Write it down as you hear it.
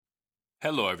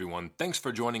Hello, everyone. Thanks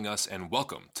for joining us and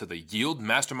welcome to the Yield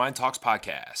Mastermind Talks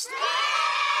podcast.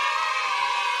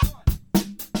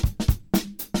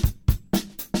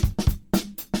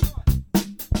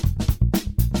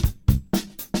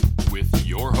 With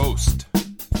your host,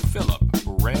 Philip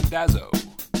Randazzo.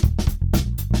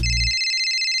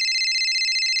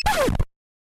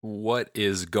 What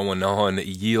is going on,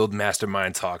 Yield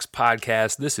Mastermind Talks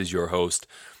podcast? This is your host,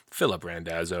 Philip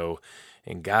Randazzo.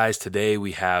 And guys, today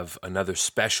we have another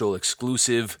special,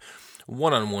 exclusive,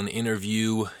 one-on-one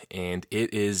interview, and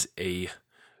it is a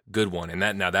good one. And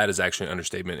that is actually an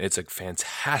understatement. It's a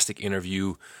fantastic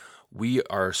interview. We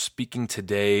are speaking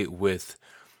today with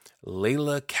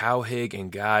Layla Cowhig,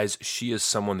 and guys, she is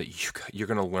someone that you're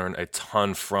going to learn a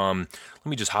ton from. Let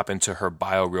me just hop into her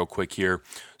bio real quick here.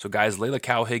 So guys, Layla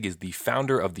Cowhig is the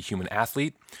founder of The Human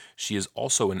Athlete. She is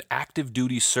also an active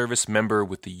duty service member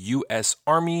with the U.S.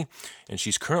 Army, and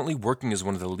she's currently working as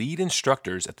one of the lead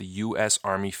instructors at the U.S.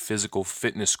 Army Physical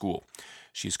Fitness School.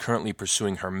 She's currently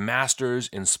pursuing her master's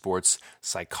in sports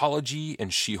psychology,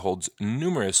 and she holds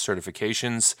numerous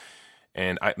certifications.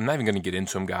 And I'm not even going to get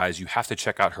into them, guys. You have to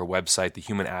check out her website,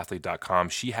 thehumanathlete.com.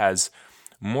 She has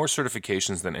more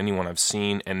certifications than anyone I've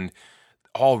seen, and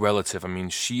all relative. I mean,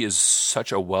 she is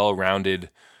such a well-rounded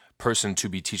person to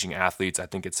be teaching athletes. I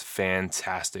think it's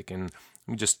fantastic. And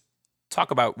let me just talk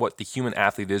about what The Human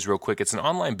Athlete is real quick. It's an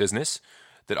online business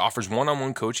that offers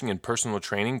one-on-one coaching and personal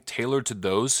training tailored to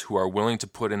those who are willing to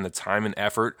put in the time and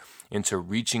effort into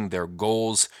reaching their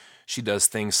goals. She does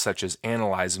things such as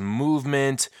analyze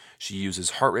movement. She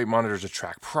uses heart rate monitors to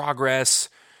track progress.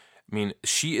 I mean,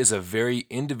 she is a very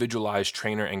individualized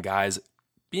trainer. And guys,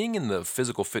 being in the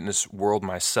physical fitness world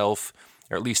myself,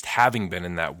 or at least having been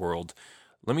in that world,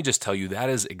 let me just tell you, that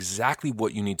is exactly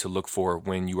what you need to look for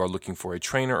when you are looking for a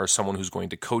trainer or someone who's going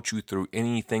to coach you through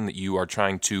anything that you are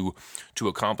trying to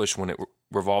accomplish when it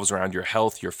revolves around your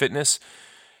health, your fitness.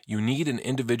 You need an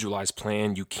individualized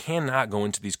plan. You cannot go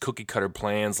into these cookie cutter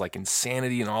plans like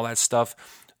Insanity and all that stuff.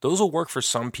 Those will work for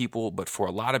some people, but for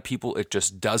a lot of people, it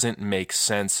just doesn't make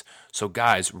sense. So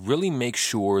guys, really make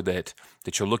sure that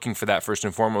you're looking for that first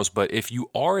and foremost. But if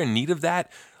you are in need of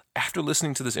that, after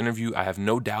listening to this interview, I have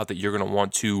no doubt that you're going to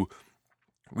want to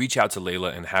reach out to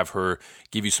Layla and have her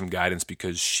give you some guidance,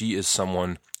 because she is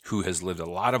someone who has lived a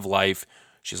lot of life.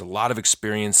 She has a lot of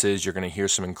experiences. You're going to hear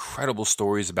some incredible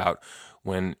stories about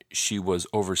when she was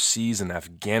overseas in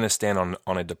Afghanistan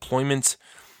on a deployment.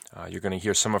 You're going to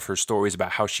hear some of her stories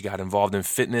about how she got involved in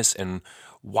fitness and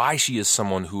why she is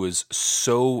someone who is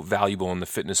so valuable in the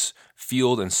fitness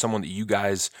field and someone that you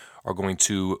guys are going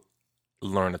to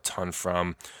learn a ton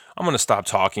from. I'm going to stop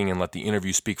talking and let the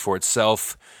interview speak for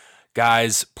itself.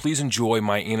 Guys, please enjoy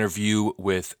my interview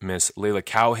with Miss Layla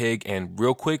Cowhig. And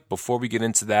real quick, before we get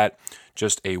into that,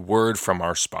 just a word from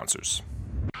our sponsors.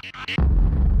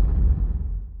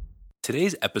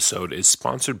 Today's episode is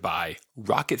sponsored by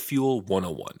Rocket Fuel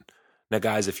 101. Now,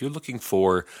 guys, if you're looking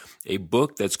for a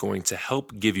book that's going to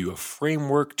help give you a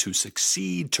framework to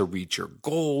succeed, to reach your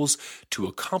goals, to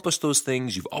accomplish those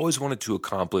things you've always wanted to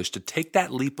accomplish, to take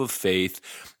that leap of faith,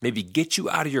 maybe get you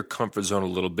out of your comfort zone a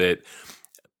little bit,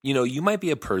 you might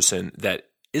be a person that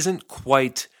isn't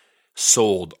quite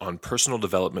sold on personal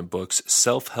development books,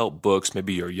 self-help books.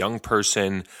 Maybe you're a young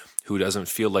person who doesn't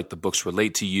feel like the books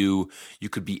relate to you. You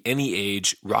could be any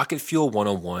age. Rocket Fuel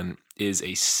 101 is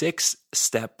a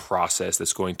 6-step process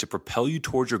that's going to propel you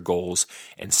towards your goals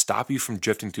and stop you from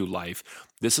drifting through life.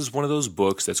 This is one of those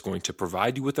books that's going to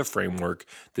provide you with a framework.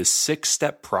 This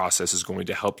 6-step process is going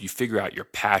to help you figure out your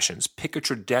passions, pick a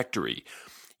trajectory,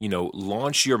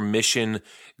 launch your mission,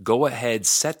 go ahead,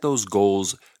 set those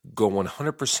goals, go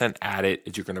 100% at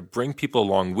it. You're going to bring people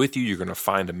along with you. You're going to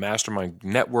find a mastermind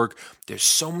network. There's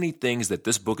so many things that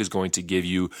this book is going to give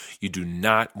you. You do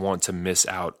not want to miss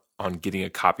out on getting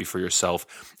a copy for yourself.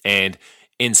 And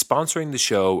in sponsoring the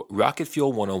show, Rocket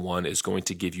Fuel 101 is going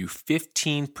to give you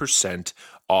 15%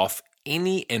 off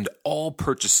any and all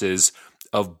purchases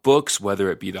of books, whether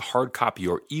it be the hard copy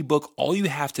or ebook. All you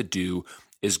have to do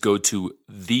is go to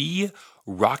the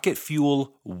Rocket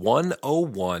Fuel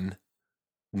 101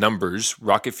 numbers,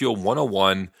 Rocket Fuel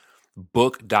 101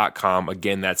 book.com.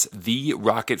 Again, that's the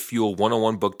Rocket Fuel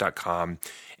 101book.com.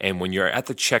 And when you're at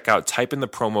the checkout, type in the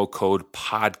promo code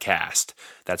podcast.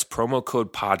 That's promo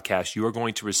code podcast. You are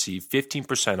going to receive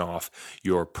 15% off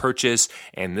your purchase.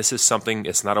 And this is something,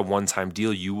 it's not a one-time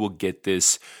deal. You will get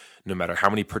this no matter how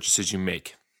many purchases you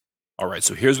make. All right,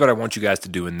 so here's what I want you guys to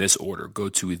do in this order. Go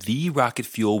to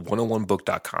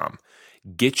therocketfuel101book.com.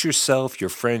 Get yourself,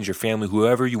 your friends, your family,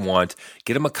 whoever you want,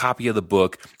 get them a copy of the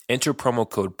book, enter promo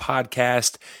code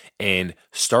podcast, and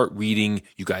start reading.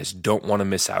 You guys don't want to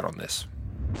miss out on this.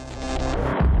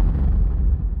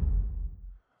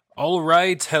 All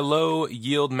right. Hello,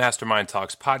 Yield Mastermind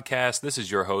Talks podcast. This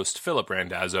is your host, Philip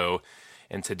Randazzo.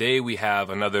 And today we have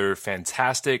another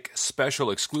fantastic, special,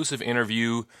 exclusive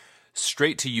interview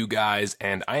straight to you guys.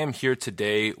 And I am here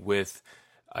today with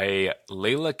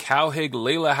Layla Cowhig.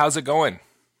 Layla, how's it going?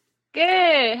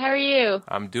 Good. How are you?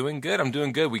 I'm doing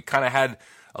good. We kind of had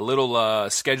a little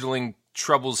scheduling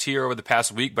troubles here over the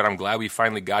past week, but I'm glad we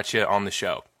finally got you on the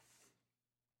show.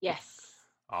 Yes.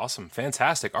 Awesome.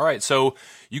 Fantastic. All right. So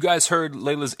you guys heard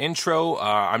Layla's intro.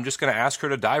 I'm just going to ask her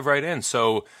to dive right in.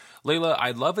 So Layla,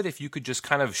 I'd love it if you could just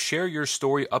kind of share your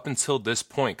story up until this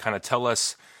point, kind of tell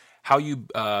us how you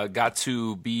got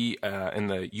to be in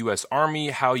the U.S.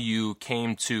 Army, how you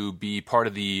came to be part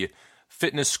of the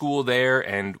fitness school there,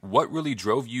 and what really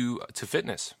drove you to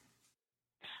fitness.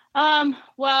 I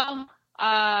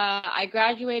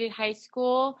graduated high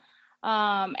school,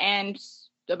 and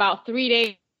about 3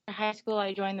 days after high school,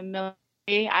 I joined the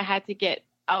military. I had to get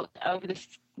out of the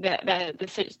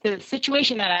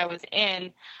situation that I was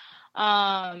in,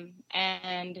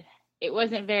 and it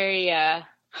wasn't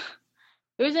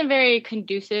very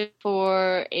conducive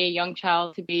for a young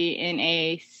child to be in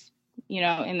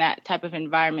that type of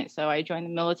environment. So I joined the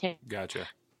military. Gotcha.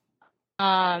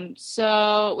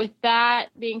 So with that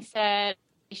being said,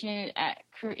 in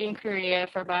Korea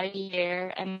for about a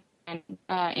year, and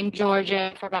in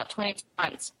Georgia for about 20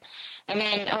 months. And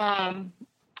then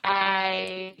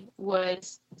I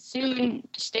was soon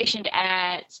stationed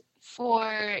at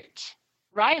Fort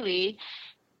Riley,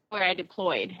 where I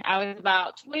deployed. I was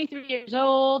about 23 years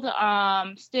old,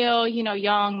 still,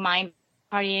 young, mind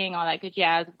partying, all that good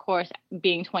jazz, of course,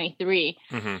 being 23.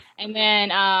 Mm-hmm. And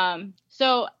then,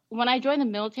 so when I joined the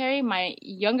military, my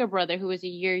younger brother, who was a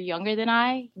year younger than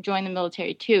I, joined the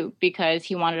military too, because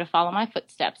he wanted to follow my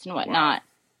footsteps and whatnot. Wow.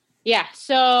 Yeah,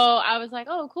 so I was like,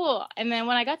 oh, cool. And then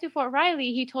when I got to Fort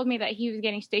Riley, he told me that he was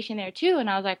getting stationed there too. And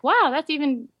I was like, wow, that's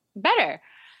even better.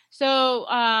 So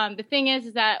the thing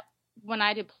is that when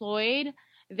I deployed,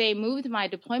 they moved my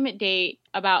deployment date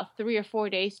about 3 or 4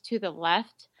 days to the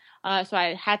left. So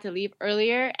I had to leave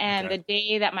earlier. And The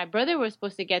day that my brother was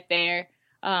supposed to get there,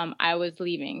 I was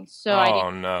leaving.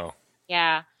 So no.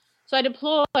 Yeah. So I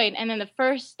deployed, and then the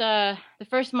first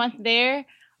month there,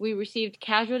 we received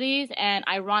casualties, and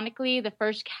ironically, the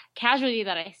first casualty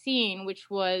that I seen, which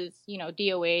was,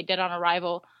 DOA, dead on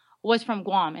arrival, was from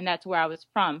Guam, and that's where I was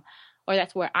from, or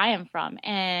that's where I am from.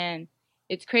 And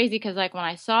it's crazy because, like, when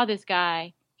I saw this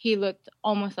guy, he looked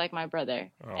almost like my brother,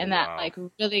 and that, like,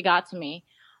 really got to me.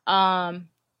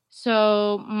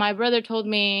 So my brother told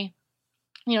me,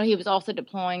 he was also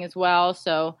deploying as well.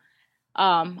 So,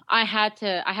 I had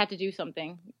to do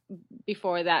something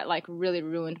before that, like, really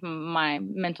ruined my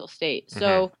mental state. Mm-hmm.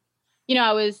 So,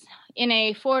 I was in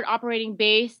a forward operating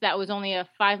base that was only a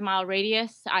 5-mile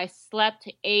radius. I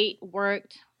slept, ate,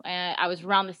 worked. I was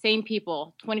around the same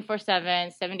people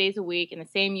 24/7, 7 days a week in the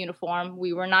same uniform.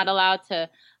 We were not allowed to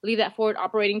leave that forward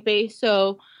operating base.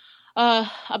 So,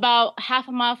 about half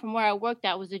a mile from where I worked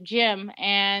at was a gym,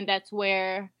 and that's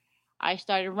where I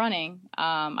started running.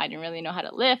 I didn't really know how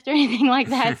to lift or anything like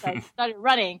that, so I started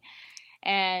running.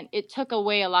 And it took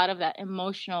away a lot of that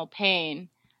emotional pain,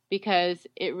 because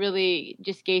it really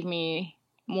just gave me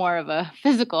more of a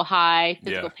physical high,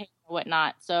 physical pain and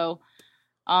whatnot. So,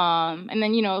 and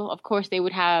then, of course, they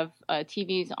would have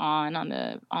TVs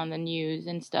on the news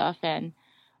and stuff, and,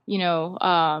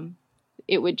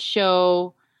 it would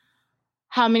show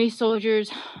how many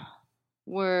soldiers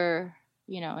were,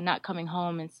 not coming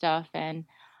home and stuff. And,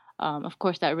 of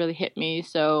course, that really hit me.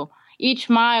 So each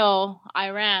mile I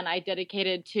ran, I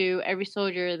dedicated to every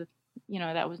soldier,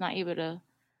 that was not able to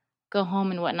go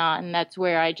home and whatnot. And that's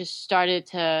where I just started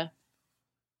to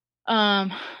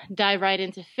dive right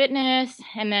into fitness.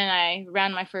 And then I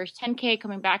ran my first 10K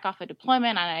coming back off a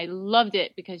deployment, and I loved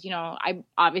it because, I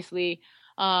obviously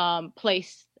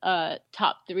placed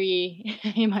top 3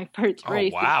 in my first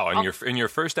race. Oh, wow. In your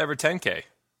first ever 10K.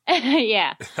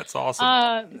 Yeah. That's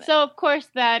awesome. So of course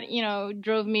that,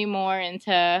 drove me more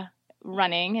into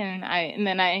running, and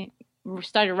then I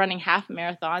started running half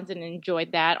marathons and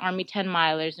enjoyed that, Army 10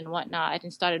 milers and whatnot,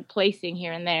 and started placing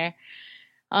here and there.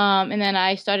 And then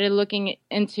I started looking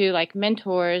into like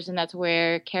mentors, and that's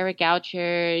where Kara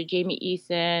Goucher, Jamie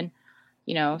Eason,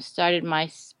 started my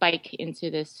spike into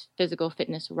this physical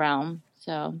fitness realm.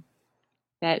 So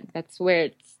that's where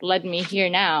it's led me here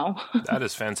now. That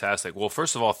is fantastic. Well,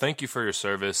 first of all, thank you for your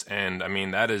service. And I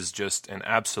mean, that is just an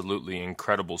absolutely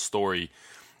incredible story.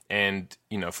 And,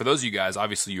 you know, for those of you guys,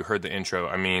 obviously you heard the intro.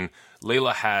 I mean,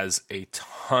 Layla has a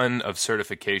ton of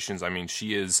certifications. I mean,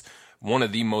 she is one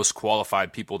of the most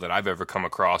qualified people that I've ever come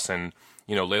across. And,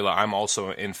 you know, Layla, I'm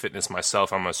also in fitness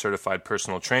myself. I'm a certified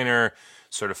personal trainer,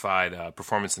 certified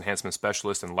performance enhancement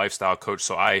specialist, and lifestyle coach.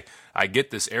 So I get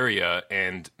this area,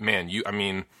 and man, you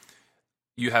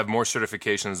have more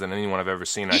certifications than anyone I've ever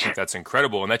seen. I think that's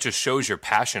incredible, and that just shows your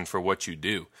passion for what you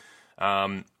do.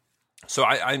 So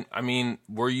I mean,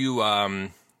 were you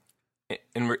in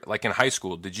high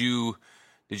school? Did you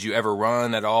ever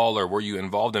run at all, or were you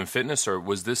involved in fitness, or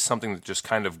was this something that just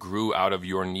kind of grew out of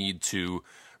your need to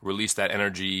release that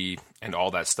energy and all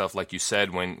that stuff, like you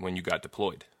said, when you got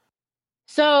deployed?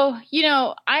 So, you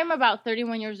know, I'm about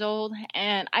 31 years old,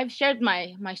 and I've shared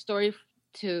my story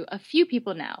to a few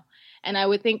people now. And I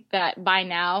would think that by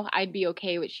now I'd be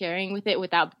okay with sharing with it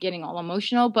without getting all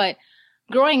emotional. But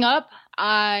growing up,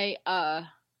 my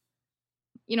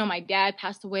dad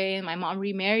passed away and my mom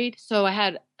remarried. So I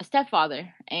had a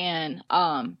stepfather. And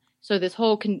so this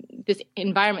this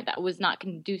environment that was not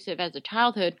conducive as a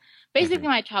childhood, basically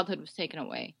my childhood was taken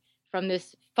away from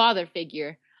this father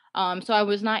figure. So I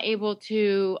was not able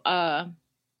to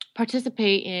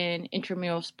participate in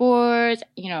intramural sports,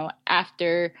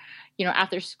 after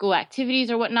school activities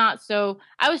or whatnot. So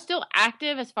I was still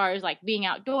active as far as like being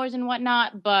outdoors and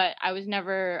whatnot, but I was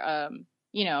never,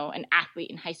 an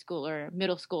athlete in high school or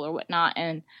middle school or whatnot.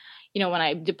 And, when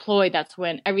I deployed, that's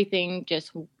when everything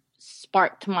just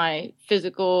sparked my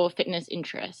physical fitness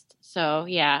interest. So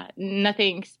yeah,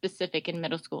 nothing specific in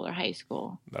middle school or high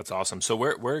school. That's awesome. So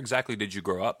where exactly did you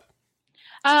grow up?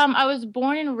 I was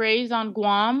born and raised on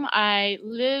Guam. I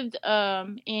lived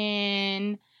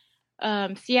in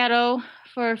Seattle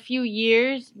for a few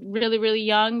years, really, really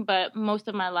young, but most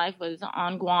of my life was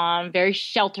on Guam, very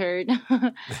sheltered,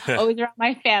 always around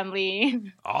my family.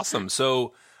 Awesome.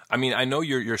 So, I mean, I know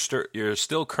you're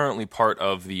still currently part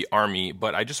of the Army,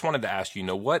 but I just wanted to ask you,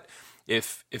 what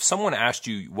if someone asked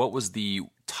you what was the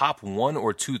top one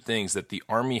or two things that the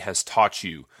Army has taught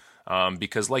you?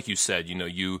 Because like you said,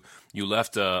 you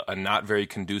left a not very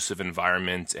conducive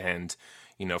environment, and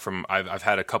I've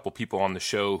had a couple people on the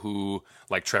show who,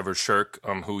 like Trevor Shirk,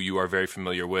 who you are very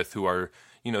familiar with, who are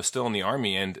still in the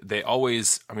Army, and they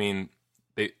always,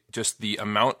 just the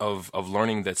amount of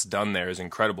learning that's done there is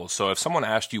incredible. So if someone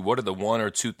asked you what are the one or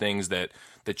two things that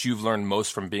you've learned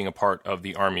most from being a part of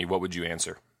the Army, what would you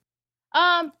answer?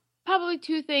 Probably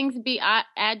two things: be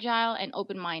agile and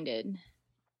open-minded.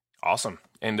 Awesome.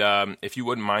 And if you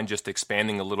wouldn't mind just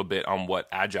expanding a little bit on what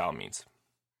agile means.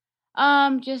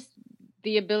 Just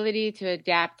the ability to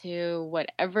adapt to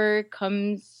whatever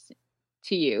comes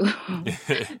to you.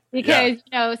 Because,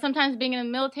 sometimes being in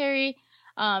the military,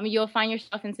 you'll find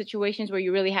yourself in situations where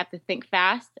you really have to think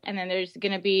fast. And then there's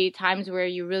going to be times where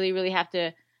you really, really have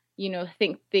to,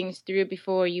 think things through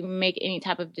before you make any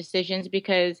type of decisions,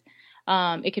 because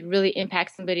it could really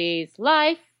impact somebody's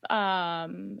life,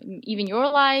 even your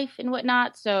life and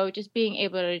whatnot. So just being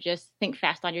able to just think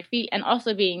fast on your feet, and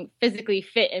also being physically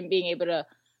fit and being able to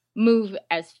move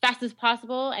as fast as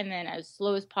possible and then as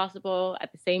slow as possible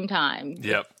at the same time.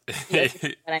 Yep. What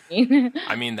I mean.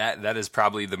 I mean, that is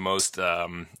probably the most,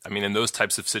 in those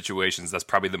types of situations, that's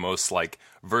probably the most like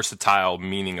versatile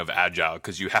meaning of agile,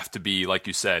 because you have to be, like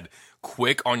you said,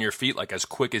 quick on your feet, like as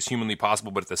quick as humanly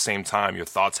possible, but at the same time, your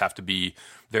thoughts have to be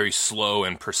very slow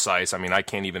and precise. I mean, I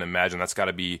can't even imagine. That's got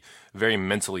to be very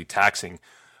mentally taxing.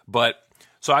 But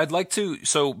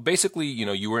so basically,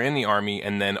 you were in the Army,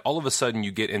 and then all of a sudden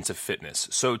you get into fitness.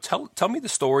 So tell me the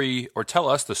story, or tell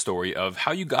us the story of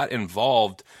how you got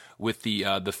involved with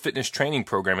the fitness training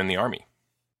program in the Army.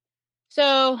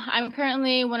 So I'm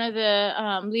currently one of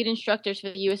the lead instructors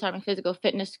for the U.S. Army Physical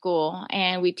Fitness School,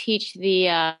 and we teach the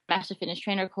Master Fitness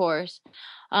Trainer course.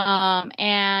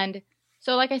 And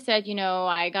so, like I said,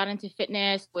 I got into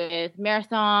fitness with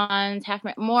marathons,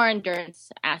 more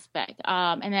endurance aspect.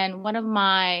 And then one of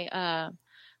my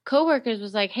coworkers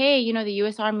was like, "Hey, the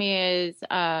U.S. Army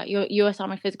U.S.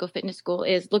 Army Physical Fitness School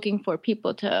is looking for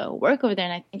people to work over there,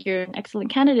 and I think you're an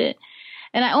excellent candidate."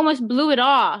 And I almost blew it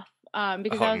off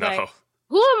because I was like,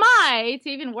 "Who am I to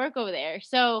even work over there?"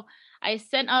 So I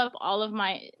sent up all of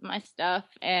my stuff,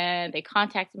 and they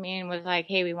contacted me and was like,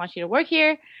 "Hey, we want you to work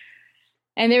here."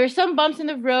 And there were some bumps in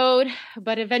the road,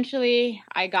 but eventually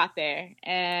I got there.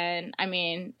 And I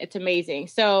mean, it's amazing.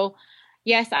 So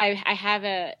yes, I have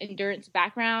an endurance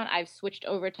background. I've switched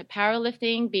over to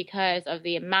powerlifting because of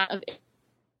the amount of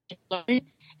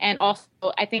learning. And also,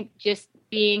 I think just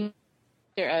being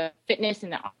fitness in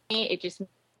the army. It just made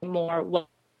me more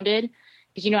well-rounded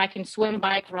because, you know, I can swim,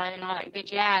 bike, run, and all that good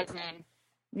jazz. And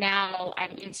now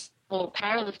I'm in the whole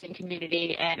powerlifting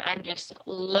community, and I'm just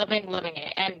loving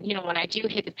it. And, you know, when I do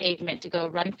hit the pavement to go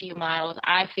run a few miles,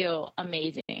 I feel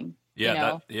amazing.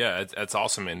 Yeah, that's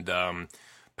awesome. And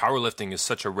powerlifting is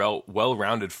such a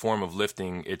well-rounded form of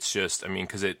lifting. It's just, I mean,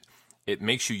 because it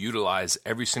makes you utilize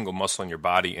every single muscle in your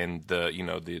body, and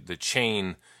the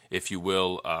chain, if you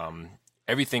will,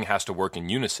 everything has to work in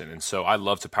unison. And so I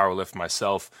love to powerlift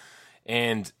myself,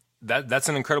 and that's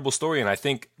an incredible story. And I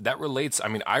think that relates. I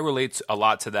mean, I relate a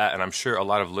lot to that, and I'm sure a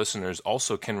lot of listeners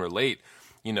also can relate.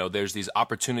 You know, there's these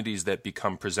opportunities that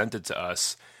become presented to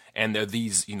us, and they're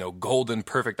these, you know, golden,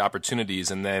 perfect opportunities,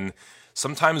 and then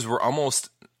sometimes we're almost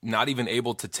not even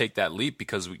able to take that leap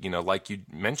because, you know, like you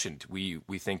mentioned, we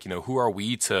think, you know, who are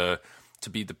we to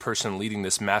be the person leading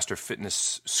this master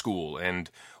fitness school,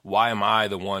 and why am I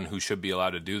the one who should be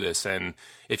allowed to do this? And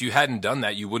if you hadn't done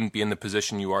that, you wouldn't be in the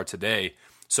position you are today.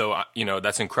 So, you know,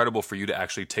 that's incredible for you to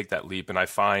actually take that leap. And I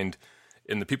find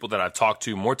in the people that I've talked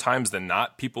to, more times than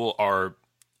not, people are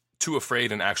too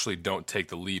afraid and actually don't take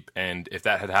the leap. And if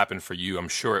that had happened for you, I'm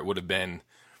sure it would have been,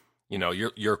 you know,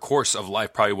 your course of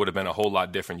life probably would have been a whole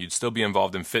lot different. You'd still be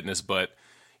involved in fitness, but,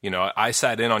 you know, I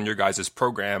sat in on your guys'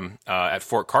 program at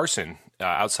Fort Carson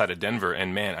outside of Denver,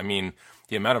 and man, I mean,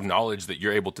 the amount of knowledge that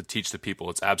you're able to teach to people,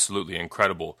 it's absolutely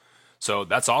incredible. So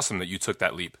that's awesome that you took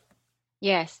that leap.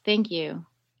 Yes, thank you.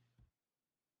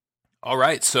 All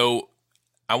right, so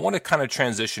I want to kind of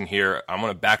transition here. I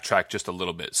want to backtrack just a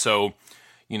little bit. So,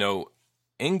 you know,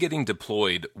 in getting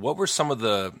deployed, what were some of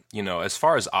the, you know, as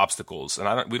far as obstacles,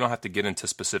 and we don't have to get into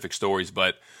specific stories,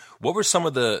 but what were some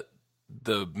of the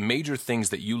major things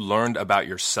that you learned about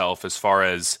yourself as far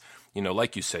as, you know,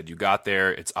 like you said, you got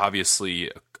there, it's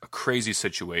obviously a crazy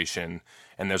situation,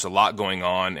 and there's a lot going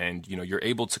on, and, you know, you're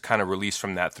able to kind of release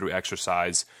from that through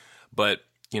exercise, but,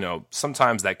 you know,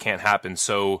 sometimes that can't happen.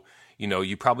 So, you know,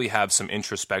 you probably have some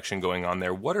introspection going on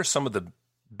there. What are some of the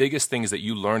biggest things that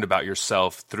you learned about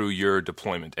yourself through your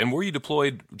deployment? And were you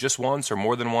deployed just once or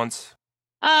more than once?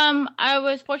 I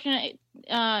was fortunate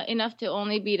enough to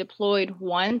only be deployed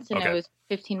once, and it was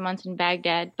 15 months in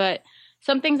Baghdad. But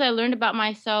some things I learned about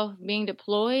myself being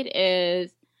deployed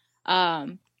is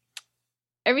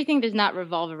everything does not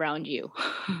revolve around you.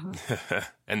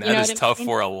 And that is tough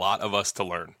for a lot of us to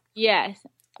learn. Yes.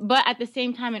 But at the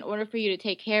same time, in order for you to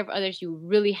take care of others, you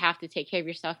really have to take care of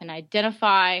yourself and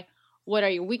identify what are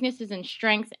your weaknesses and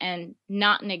strengths, and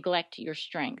not neglect your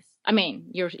strengths. I mean,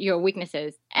 your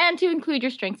weaknesses, and to include your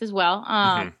strengths as well.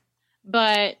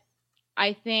 But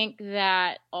I think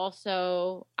that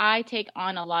also I take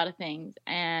on a lot of things,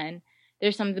 and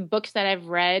there's some of the books that I've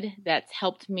read that's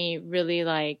helped me really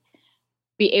like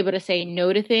be able to say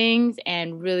no to things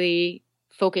and really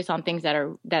focus on things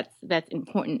that's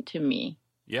important to me.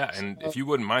 Yeah, and if you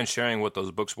wouldn't mind sharing what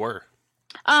those books were.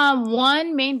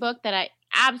 One main book that I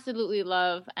absolutely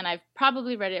love, and I've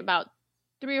probably read it about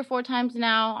 3 or 4 times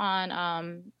now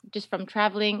on just from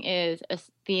traveling, is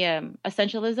the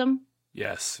Essentialism.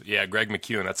 Yes. Yeah, Greg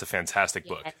McKeown. That's a fantastic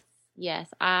book. Yes.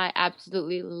 I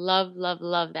absolutely love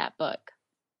that book.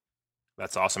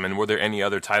 That's awesome. And were there any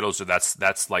other titles, or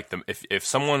that's like if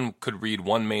someone could read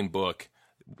one main book,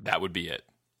 that would be it?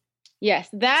 Yes,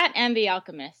 that and The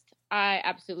Alchemist. I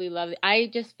absolutely love it. I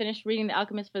just finished reading The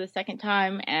Alchemist for the second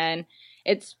time, and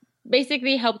it's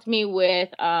basically helped me with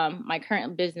my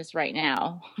current business right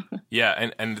now. Yeah,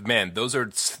 and man, those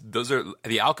are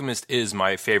The Alchemist is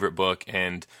my favorite book,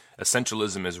 and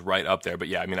Essentialism is right up there. But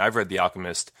yeah, I mean, I've read The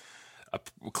Alchemist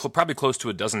probably close to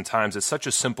a dozen times. It's such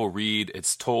a simple read.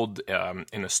 It's told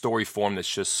in a story form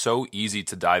that's just so easy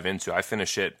to dive into. I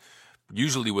finish it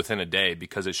usually within a day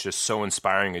because it's just so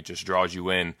inspiring. It just draws you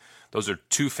in. Those are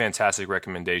 2 fantastic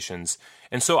recommendations.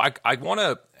 And so I want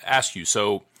to ask you,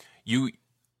 so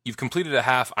you've completed a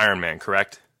half Ironman,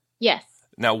 correct? Yes.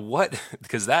 Now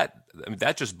because that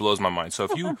just blows my mind. So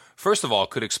if you, first of all,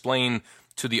 could explain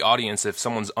to the audience, if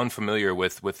someone's unfamiliar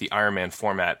with the Ironman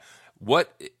format,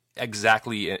 what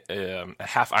exactly a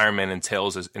half Ironman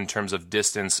entails in terms of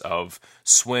distance of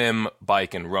swim,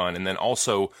 bike, and run. And then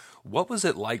also, what was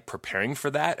it like preparing for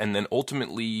that and then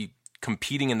ultimately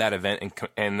competing in that event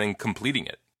and then completing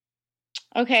it?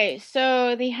 Okay,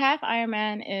 so the half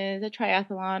Ironman is a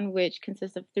triathlon which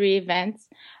consists of 3 events.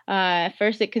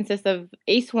 First, it consists of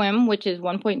a swim, which is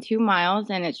 1.2 miles,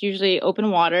 and it's usually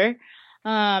open water.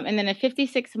 And then a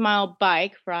 56-mile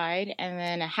bike ride, and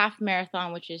then a half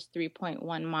marathon, which is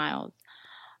 3.1 miles.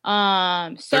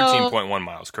 13.1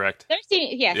 miles, correct?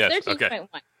 13, yes, 13.1.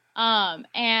 Okay.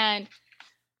 And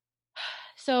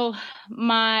so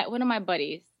one of my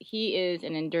buddies, he is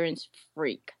an endurance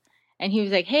freak. And he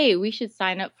was like, hey, we should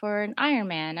sign up for an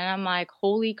Ironman. And I'm like,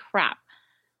 holy crap.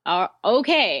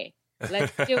 Okay,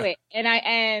 let's do it.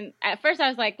 And at first I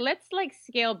was like, let's like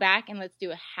scale back and let's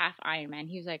do a half Ironman.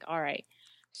 He was like, all right.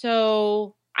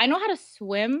 So I know how to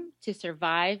swim to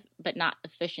survive, but not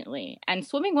efficiently. And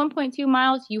swimming 1.2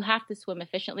 miles, you have to swim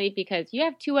efficiently because you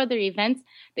have 2 other events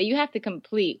that you have to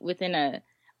complete with a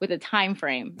time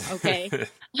frame. Okay.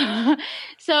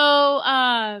 So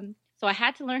I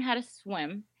had to learn how to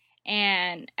swim.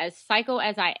 And as psycho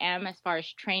as I am as far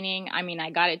as training, I mean,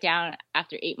 I got it down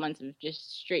after 8 months of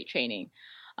just straight training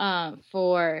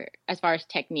for as far as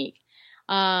technique.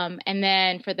 And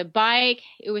then for the bike,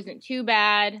 it wasn't too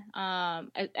bad.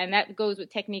 And that goes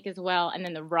with technique as well. And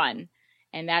then the run,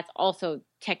 and that's also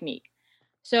technique.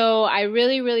 So I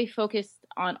really, really focused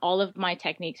on all of my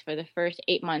techniques for the first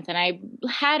 8 months. And I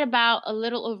had about a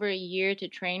little over a year to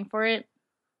train for it.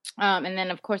 And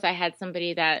then, of course, I had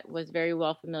somebody that was very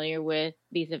well familiar with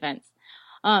these events.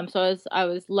 So I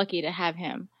was lucky to have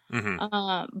him.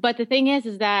 Mm-hmm. But the thing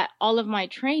is that all of my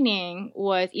training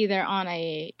was either on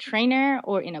a trainer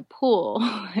or in a pool.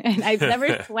 And I've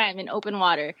never swam in open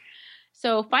water.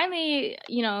 So finally,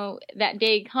 that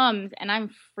day comes and I'm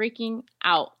freaking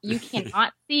out. You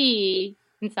cannot see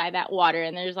inside that water.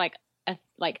 And there's like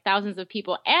thousands of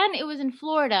people. And it was in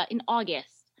Florida in August.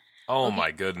 Oh, okay.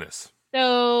 My goodness.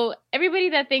 So everybody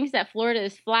that thinks that Florida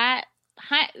is flat,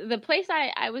 the place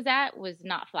I was at was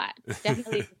not flat.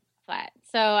 Definitely flat.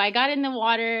 So I got in the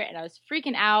water and I was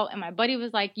freaking out. And my buddy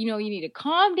was like, you need to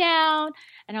calm down.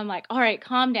 And I'm like, all right,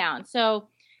 calm down. So,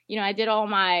 I did all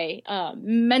my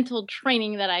mental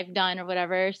training that I've done or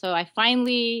whatever. So I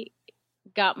finally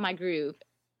got my groove.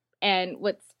 And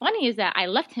what's funny is that I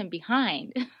left him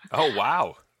behind. Oh,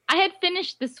 wow. I had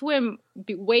finished the swim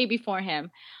way before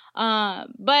him.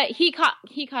 But he caught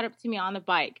up to me on the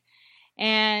bike.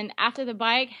 And after the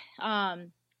bike,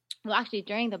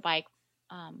 during the bike,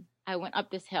 I went up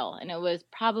this hill and it was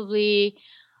probably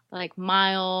like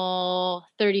mile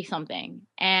 30 something.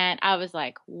 And I was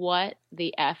like, what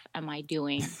the F am I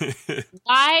doing?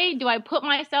 Why do I put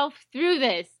myself through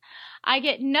this? I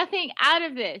get nothing out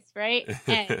of this, right?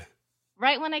 And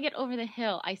right when I get over the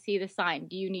hill, I see the sign,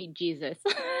 do you need Jesus?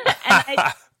 And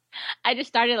I just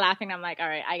started laughing. I'm like, all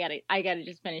right, I gotta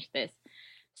just finish this.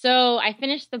 So I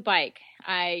finished the bike.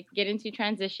 I get into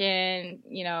transition,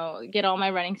 get all my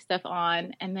running stuff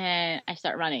on, and then I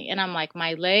start running. And I'm like,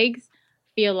 my legs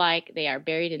feel like they are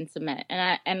buried in cement,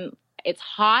 and it's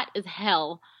hot as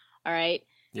hell. All right.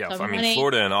 Yeah, so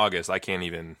Florida in August, I can't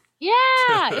even.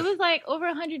 Yeah, it was like over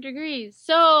 100 degrees.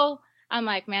 So I'm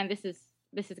like, man, this is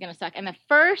gonna suck. And the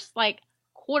first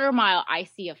quarter mile, I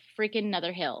see a freaking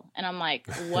another hill, and I'm like,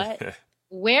 what?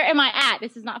 Where am I at?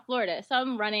 This is not Florida. So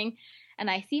I'm running. And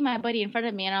I see my buddy in front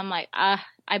of me, and I'm like,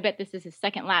 I bet this is his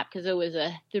second lap because it was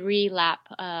a 3-lap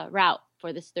route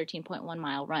for this 13.1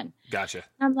 mile run. Gotcha.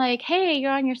 I'm like, hey,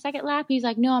 you're on your second lap? He's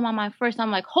like, no, I'm on my first.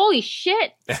 I'm like, holy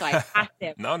shit. So I passed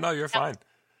him. No, you're fine.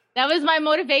 That was my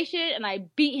motivation, and I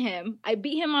beat him. I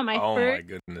beat him on my first. Oh, my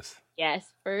goodness. Yes,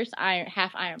 first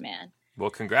half Ironman.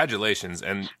 Well, congratulations.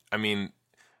 And,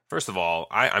 first of all,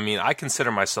 I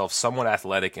consider myself somewhat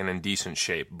athletic and in decent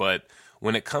shape, but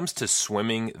when it comes to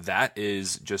swimming, that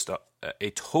is just a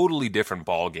totally different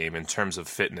ball game in terms of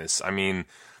fitness.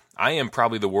 I am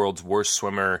probably the world's worst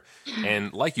swimmer,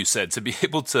 and like you said, to be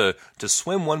able to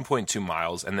swim 1.2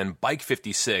 miles and then bike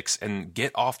 56 and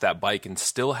get off that bike and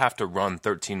still have to run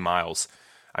 13 miles,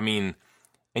 and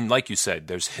like you said,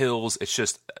 there's hills. It's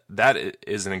just, that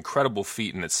is an incredible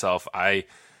feat in itself. I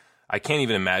can't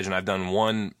even imagine. I've done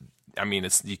one.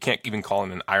 You can't even call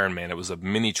it an Ironman. It was a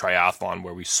mini triathlon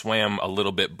where we swam a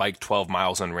little bit, biked 12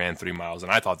 miles, and ran 3 miles.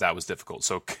 And I thought that was difficult.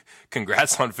 So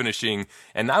congrats on finishing,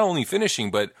 and not only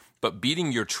finishing, but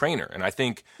beating your trainer. And I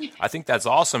think that's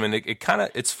awesome. And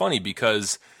it's funny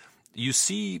because you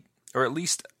see, or at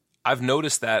least I've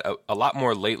noticed that a lot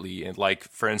more lately. And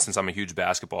for instance, I'm a huge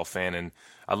basketball fan, and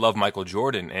I love Michael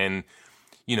Jordan. And,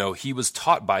 he was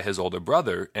taught by his older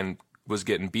brother and was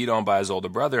getting beat on by his older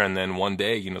brother, and then one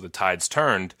day, the tides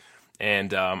turned,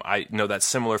 and I know that's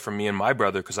similar for me and my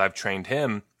brother because I've trained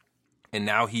him, and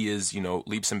now he is,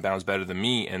 leaps and bounds better than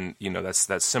me, and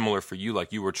that's similar for you,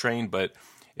 like you were trained, but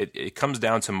it comes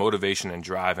down to motivation and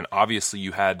drive, and obviously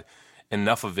you had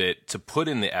enough of it to put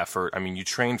in the effort. You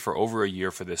trained for over a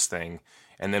year for this thing,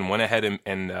 and then went ahead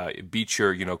and beat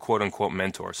your, quote unquote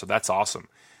mentor, so that's awesome.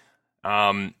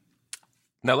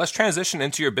 Now let's transition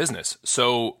into your business.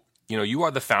 So you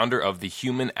are the founder of The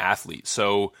Human Athlete.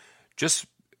 So just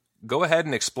go ahead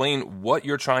and explain what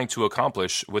you're trying to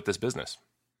accomplish with this business.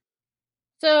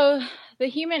 So the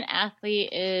Human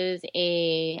Athlete is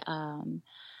a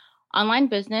online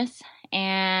business,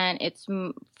 and it's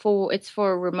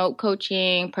for remote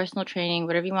coaching, personal training,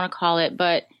 whatever you want to call it.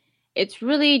 But it's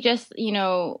really just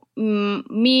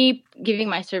me giving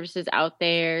my services out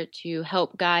there to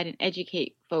help guide and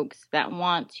educate folks that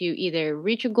want to either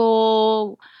reach a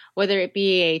goal, whether it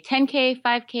be a 10K,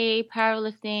 5K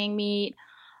powerlifting meet,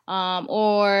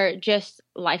 or just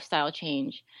lifestyle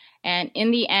change. And in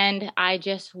the end, I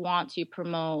just want to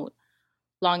promote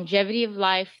longevity of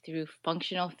life through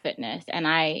functional fitness. And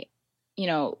I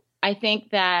think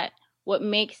that what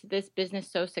makes this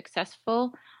business so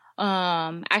successful,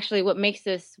 actually what makes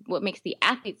the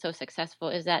athletes so successful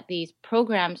is that these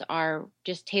programs are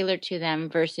just tailored to them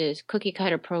versus cookie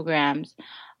cutter programs.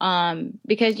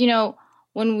 Because,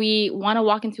 when we want to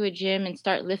walk into a gym and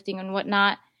start lifting and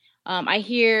whatnot, I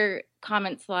hear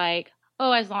comments like,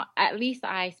 "Oh, at least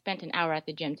I spent an hour at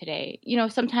the gym today."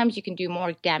 Sometimes you can do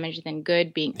more damage than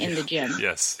good being in the gym.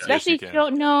 Yes, Especially yes, if you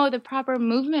don't know the proper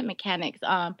movement mechanics.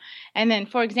 And then,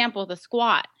 for example, the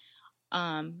squat.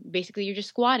 Basically, you're just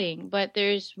squatting, but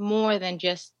there's more than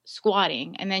just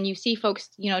squatting. And then you see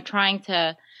folks, trying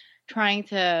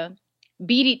to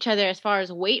beat each other as far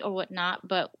as weight or whatnot.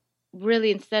 But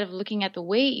really, instead of looking at the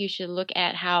weight, you should look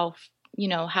at how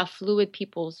fluid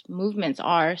people's movements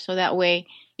are, so that way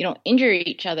you don't injure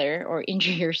each other or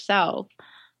injure yourself.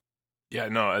 Yeah,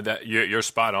 no, that you're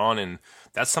spot on, and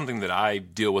that's something that I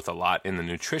deal with a lot in the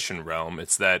nutrition realm.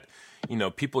 It's that,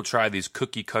 people try these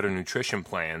cookie cutter nutrition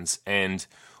plans, and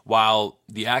while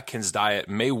the Atkins diet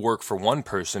may work for one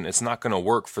person, it's not going to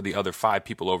work for the other 5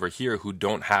 people over here who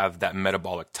don't have that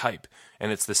metabolic type.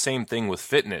 And it's the same thing with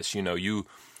fitness.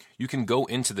 You can go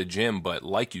into the gym, but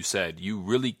like you said, you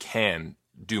really can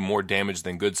do more damage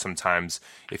than good sometimes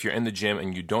if you're in the gym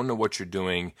and you don't know what you're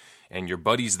doing, and your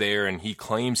buddy's there and he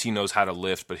claims he knows how to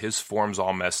lift, but his form's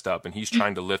all messed up and he's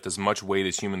trying to lift as much weight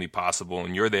as humanly possible,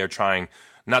 and you're there trying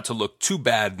not to look too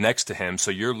bad next to him,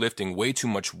 so you're lifting way too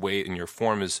much weight and your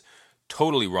form is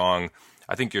totally wrong.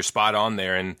 I think you're spot on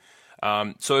there. And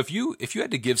so if you had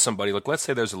to give somebody, like, let's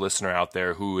say there's a listener out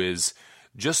there who is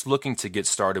just looking to get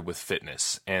started with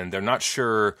fitness and they're not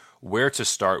sure where to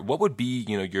start, what would be,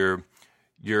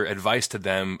 your advice to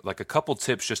them, like a couple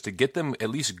tips just to get them at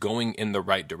least going in the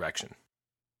right direction?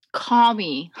 Call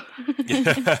me.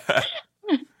 I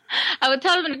would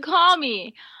tell them to call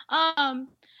me.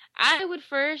 I would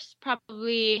first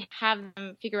probably have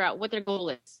them figure out what their goal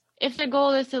is. If their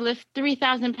goal is to lift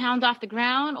 3,000 pounds off the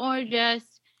ground, or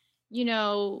just,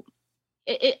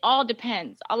 it all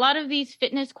depends. A lot of these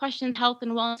fitness questions, health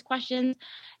and wellness questions,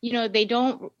 they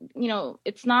don't,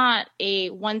 it's not a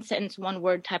one sentence, one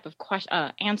word type of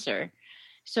answer.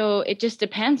 So it just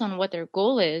depends on what their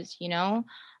goal is,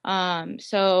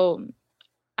 So,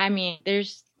 I mean,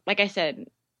 there's, like I said,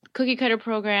 cookie cutter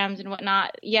programs and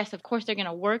whatnot. Yes, of course, they're going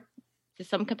to work to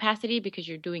some capacity because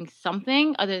you're doing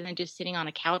something other than just sitting on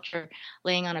a couch or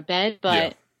laying on a bed.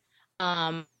 But,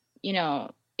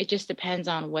 it just depends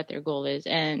on what their goal is.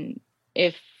 And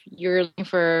if you're looking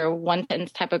for one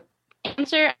sentence type of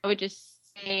answer, I would just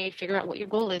say figure out what your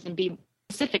goal is and be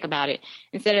specific about it.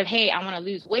 Instead of, hey, I want to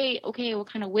lose weight. Okay,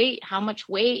 what kind of weight? How much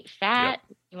weight? Fat?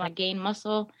 Yep. You want to gain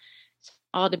muscle? It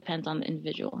all depends on the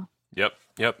individual. Yep.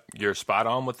 You're spot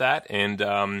on with that. And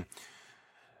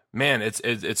man,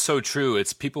 it's so true.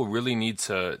 It's people really need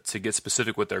to get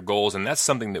specific with their goals, and that's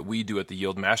something that we do at the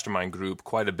Yield Mastermind group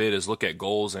quite a bit, is look at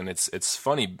goals. And it's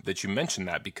funny that you mentioned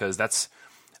that, because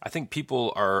I think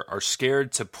people are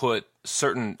scared to put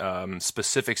certain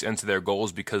specifics into their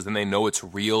goals, because then they know it's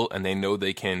real and they know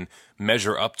they can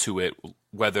measure up to it,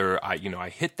 whether I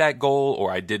hit that goal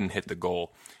or I didn't hit the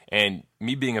goal. And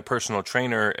me being a personal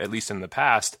trainer, at least in the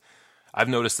past, I've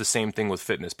noticed the same thing with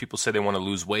fitness. People say they want to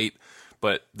lose weight,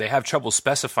 but they have trouble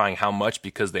specifying how much,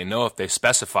 because they know if they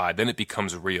specify, then it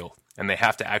becomes real and they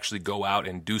have to actually go out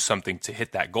and do something to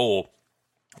hit that goal.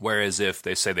 Whereas if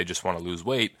they say they just want to lose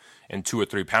weight and 2 or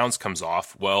 3 pounds comes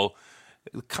off, well,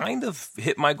 it kind of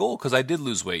hit my goal because I did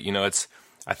lose weight.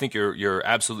 I think you're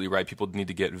absolutely right. People need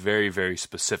to get very, very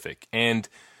specific. And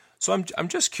so I'm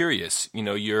just curious,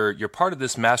 you're part of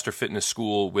this Master Fitness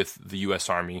School with the U.S.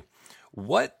 Army.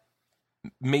 What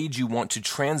made you want to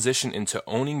transition into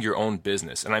owning your own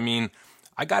business? And I mean,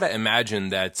 I got to imagine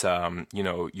that,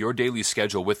 your daily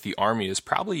schedule with the Army is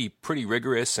probably pretty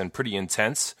rigorous and pretty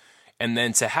intense. And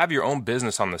then to have your own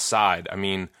business on the side, I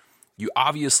mean, you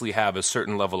obviously have a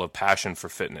certain level of passion for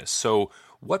fitness. So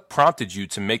what prompted you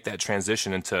to make that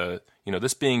transition into,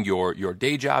 this being your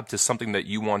day job to something that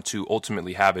you want to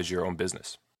ultimately have as your own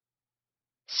business?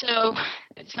 So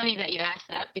it's funny that you asked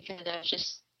that, because I was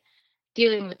just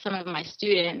dealing with some of my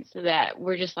students that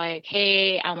were just like,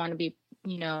 hey, I want to be,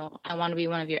 I want to be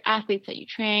one of your athletes that you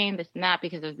train, this and that,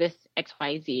 because of this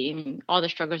XYZ and all the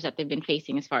struggles that they've been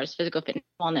facing as far as physical fitness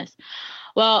and wellness.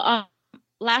 Well,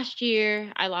 last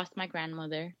year I lost my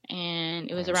grandmother, and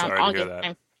it was around August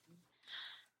time.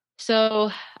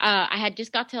 So I had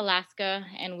just got to Alaska,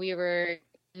 and we were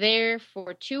there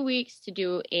for 2 weeks to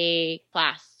do a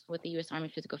class with the U.S. Army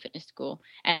Physical Fitness School.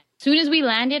 And as soon as we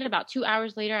landed, about 2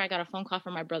 hours later, I got a phone call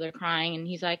from my brother crying, and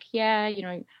he's like, yeah,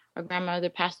 our grandmother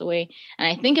passed away. And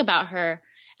I think about her,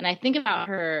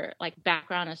 like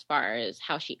background as far as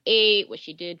how she ate, what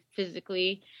she did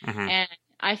physically. Mm-hmm. And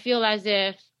I feel as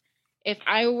if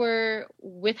I were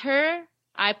with her,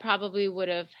 I probably would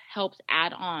have helped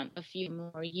add on a few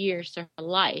more years to her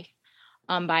life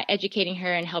by educating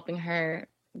her and helping her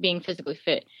being physically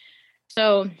fit.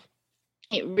 So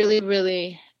it really,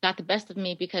 really got the best of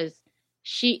me, because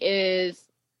she is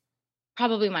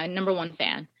probably my number one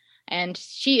fan. And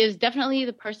she is definitely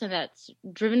the person that's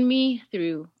driven me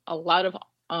through a lot of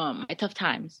my tough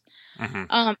times.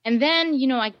 Mm-hmm. And then,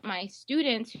 like my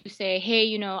students who say,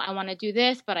 hey, I want to do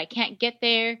this, but I can't get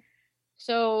there.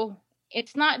 So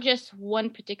it's not just one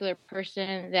particular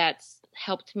person that's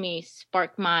helped me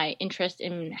spark my interest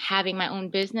in having my own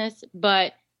business,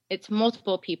 but it's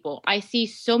multiple people. I see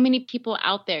so many people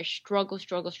out there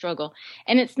struggle.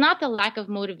 And it's not the lack of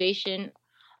motivation,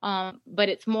 but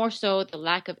it's more so the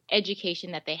lack of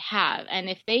education that they have. And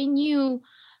if they knew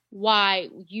why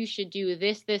you should do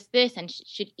this, and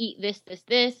should eat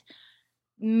this,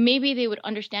 maybe they would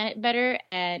understand it better,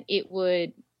 and it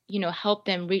would, help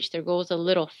them reach their goals a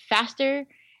little faster,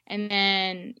 and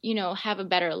then, have a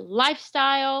better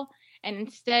lifestyle. And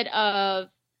instead of,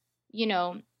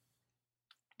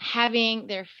 having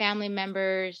their family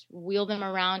members wheel them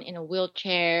around in a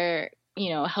wheelchair,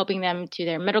 helping them to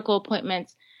their medical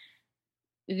appointments,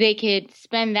 they could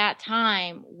spend that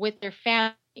time with their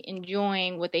family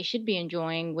enjoying what they should be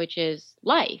enjoying, which is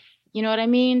life. You know what I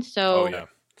mean? So,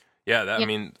 I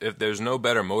mean, if there's no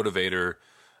better motivator,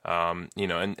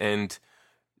 and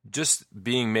just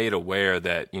being made aware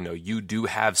that, you do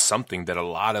have something that a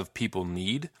lot of people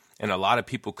need and a lot of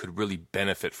people could really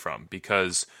benefit from,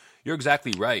 because you're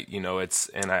exactly right.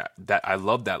 I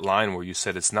love that line where you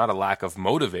said it's not a lack of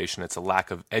motivation, it's a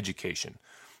lack of education.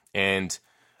 And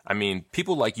I mean,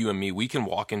 people like you and me, we can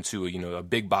walk into a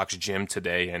big box gym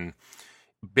today, and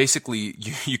basically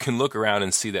you can look around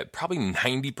and see that probably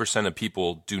 90% of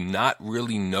people do not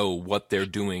really know what they're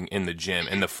doing in the gym.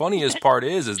 And the funniest part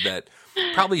is that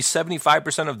probably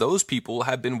 75% of those people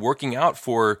have been working out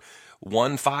for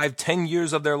 1, 5, 10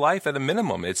 years of their life at a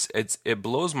minimum. It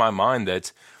blows my mind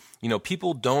that,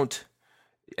 people don't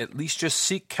at least just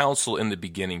seek counsel in the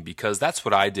beginning, because that's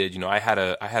what I did. I had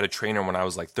a trainer when I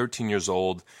was like 13 years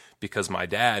old, because my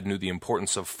dad knew the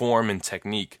importance of form and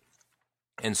technique.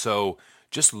 And so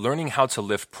just learning how to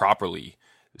lift properly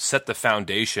set the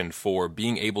foundation for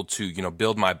being able to,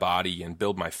 build my body and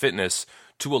build my fitness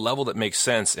to a level that makes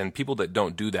sense. And people that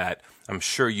don't do that, I'm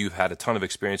sure you've had a ton of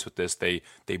experience with this. They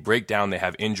break down, they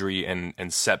have injury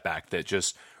and setback that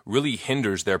just really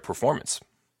hinders their performance.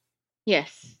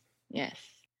 Yes.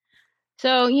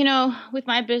 So, with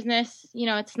my business,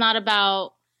 it's not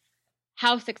about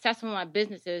how successful my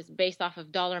business is based off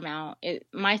of dollar amount.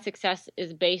 My success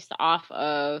is based off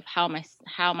of how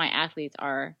my athletes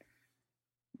are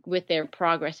with their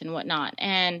progress and whatnot.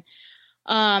 And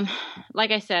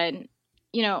like I said,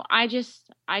 I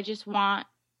just want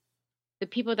the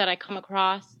people that I come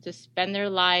across to spend their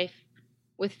life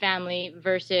with family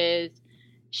versus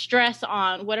stress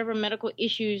on whatever medical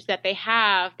issues that they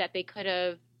have that they could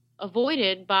have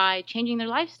avoided by changing their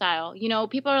lifestyle.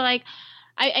 People are like,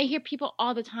 I hear people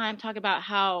all the time talk about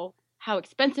how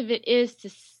expensive it is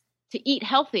to eat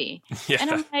healthy. Yeah.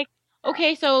 And I'm like,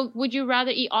 okay, so would you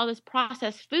rather eat all this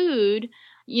processed food,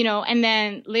 and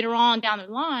then later on down the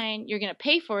line, you're going to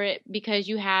pay for it because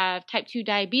you have type 2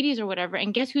 diabetes or whatever.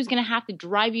 And guess who's going to have to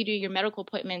drive you to your medical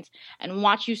appointments and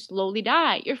watch you slowly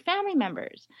die? Your family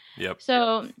members. Yep.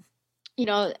 So,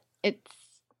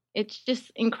 it's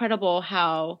just incredible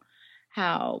how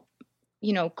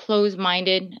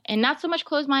closed-minded, and not so much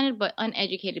closed-minded, but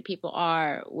uneducated people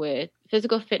are with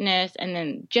physical fitness and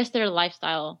then just their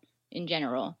lifestyle in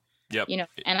general. Yep.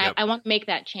 I want to make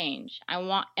that change.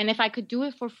 And if I could do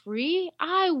it for free,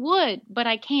 I would, but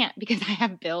I can't because I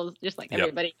have bills just like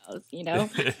everybody else,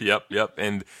 Yep.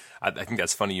 And I think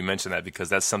that's funny you mentioned that, because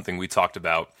that's something we talked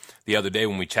about the other day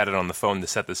when we chatted on the phone to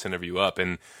set this interview up.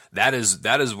 And that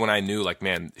is when I knew, like,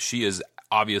 man, she is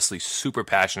obviously super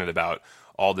passionate about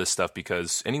all this stuff,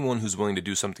 because anyone who's willing to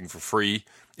do something for free,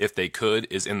 if they could,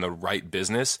 is in the right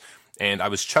business. And I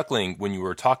was chuckling when you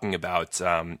were talking about,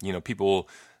 people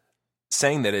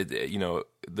saying that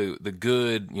the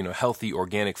good, healthy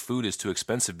organic food is too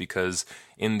expensive, because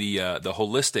in the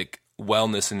holistic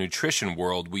wellness and nutrition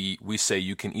world, we say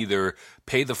you can either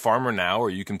pay the farmer now or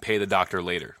you can pay the doctor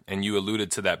later. And you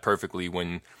alluded to that perfectly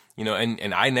when,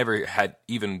 and I never had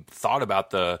even thought about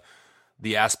the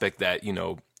aspect that,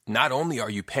 not only are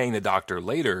you paying the doctor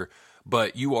later,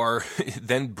 but you are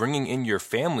then bringing in your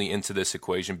family into this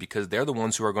equation, because they're the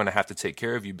ones who are going to have to take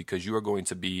care of you, because you are going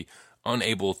to be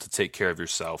unable to take care of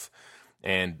yourself.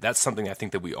 And that's something I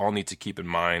think that we all need to keep in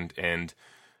mind. And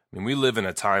I mean, we live in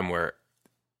a time where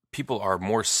people are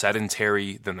more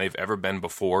sedentary than they've ever been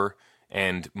before,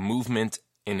 and movement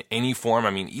in any form,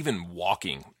 I mean, even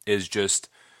walking, is just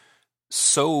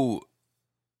so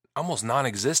almost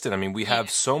non-existent. I mean, we have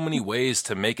so many ways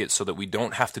to make it so that we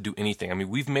don't have to do anything. I mean,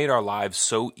 we've made our lives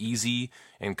so easy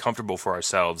and comfortable for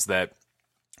ourselves that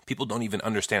people don't even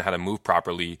understand how to move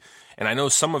properly. And I know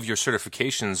some of your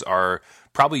certifications are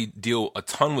probably deal a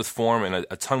ton with form and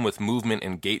a ton with movement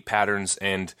and gait patterns.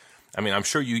 And I mean, I'm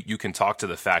sure you can talk to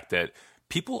the fact that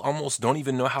people almost don't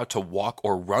even know how to walk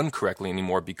or run correctly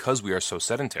anymore because we are so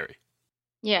sedentary.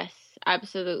 Yes,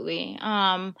 absolutely.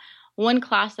 One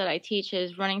class that I teach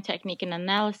is running technique and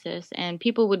analysis, and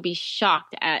people would be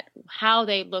shocked at how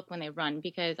they look when they run,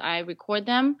 because I record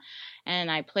them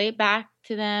and I play it back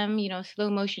to them, slow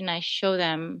motion. I show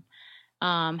them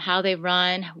how they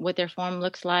run, what their form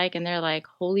looks like, and they're like,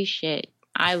 holy shit,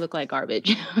 I look like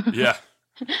garbage. Yeah.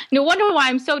 No wonder why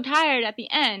I'm so tired at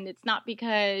the end. It's not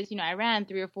because, I ran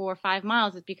 3 or 4 or 5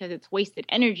 miles. It's because it's wasted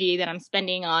energy that I'm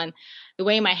spending on the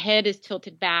way my head is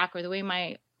tilted back, or the way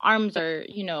my arms are,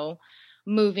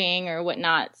 moving or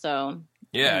whatnot. So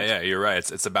yeah, you're right.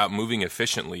 It's about moving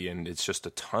efficiently, and it's just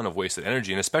a ton of wasted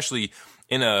energy. And especially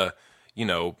in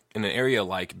in an area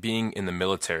like being in the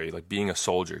military, like being a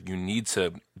soldier, you need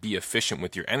to be efficient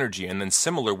with your energy. And then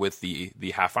similar with the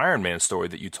half Ironman story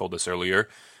that you told us earlier,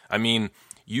 I mean,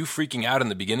 you freaking out in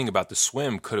the beginning about the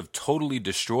swim could have totally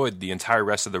destroyed the entire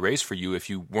rest of the race for you if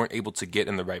you weren't able to get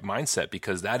in the right mindset,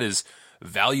 because that is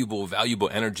valuable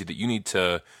energy that you need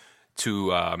to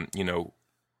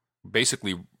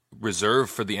basically reserve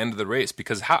for the end of the race.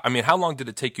 Because how long did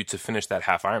it take you to finish that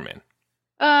half Ironman?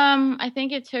 I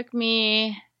think it took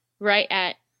me right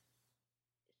at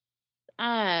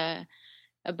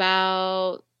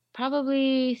about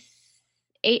probably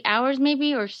 8 hours,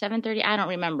 maybe, or 7:30. I don't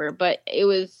remember, but it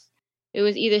was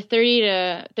either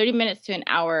 30 minutes to an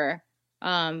hour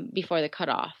before the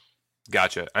cutoff.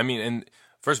 Gotcha. I mean, and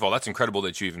first of all, that's incredible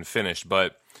that you even finished.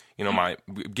 But my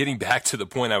getting back to the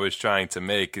point I was trying to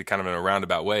make, kind of in a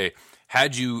roundabout way,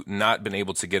 had you not been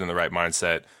able to get in the right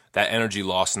mindset, that energy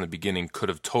loss in the beginning could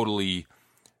have totally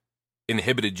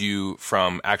inhibited you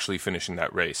from actually finishing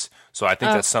that race. So I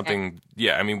think that's something.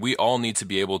 Yeah, I mean, we all need to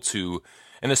be able to.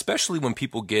 And especially when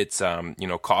people get,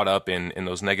 caught up in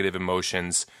those negative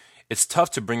emotions, it's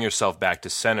tough to bring yourself back to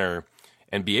center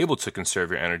and be able to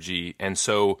conserve your energy. And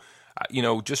so,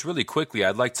 just really quickly,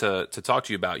 I'd like to talk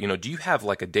to you about, do you have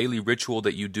like a daily ritual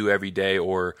that you do every day,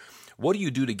 or what do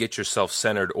you do to get yourself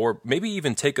centered? Or maybe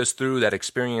even take us through that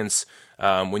experience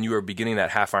when you were beginning that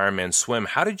half Ironman swim.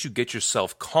 How did you get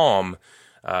yourself calm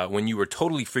when you were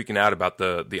totally freaking out about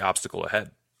the obstacle ahead?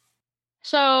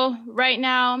 So right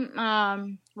now,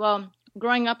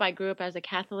 growing up, I grew up as a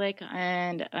Catholic,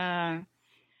 and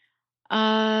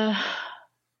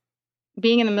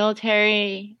being in the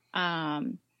military,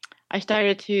 I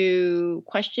started to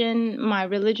question my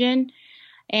religion.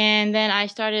 And then I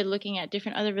started looking at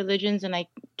different other religions, and I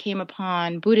came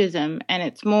upon Buddhism, and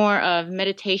it's more of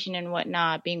meditation and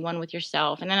whatnot, being one with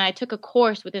yourself. And then I took a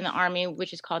course within the Army,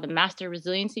 which is called the Master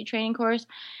Resiliency Training Course.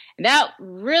 And that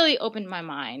really opened my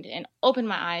mind and opened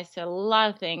my eyes to a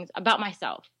lot of things about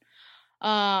myself.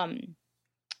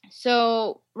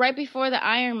 So right before the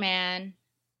Ironman,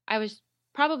 I was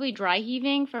probably dry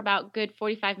heaving for about good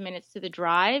 45 minutes to the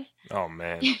drive. Oh,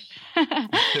 man.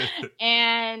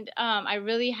 And I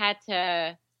really had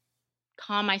to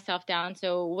calm myself down.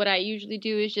 So what I usually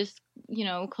do is just,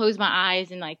 close my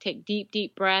eyes and like take deep,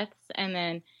 deep breaths, and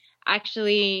then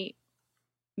actually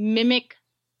mimic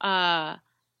the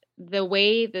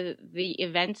way the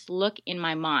events look in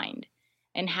my mind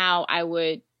and how I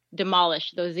would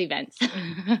demolish those events.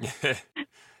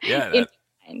 Yeah.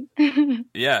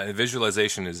 Yeah,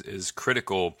 visualization is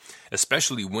critical,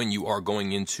 especially when you are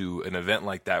going into an event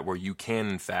like that, where you can,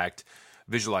 in fact,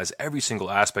 visualize every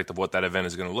single aspect of what that event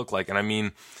is going to look like. And I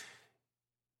mean,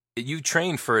 you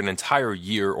trained for an entire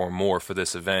year or more for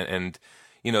this event, and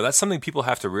that's something people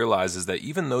have to realize, is that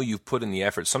even though you've put in the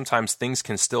effort, sometimes things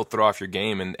can still throw off your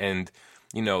game. And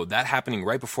that happening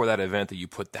right before that event that you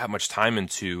put that much time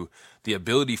into, the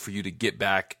ability for you to get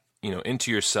back,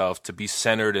 into yourself, to be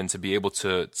centered and to be able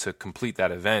to complete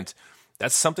that event,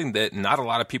 that's something that not a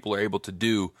lot of people are able to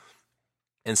do.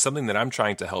 And something that I'm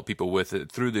trying to help people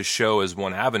with through this show as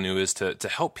one avenue is to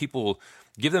help people,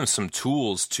 give them some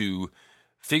tools to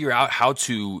figure out how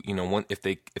to, if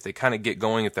they kind of get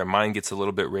going, if their mind gets a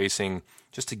little bit racing,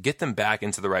 just to get them back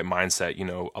into the right mindset.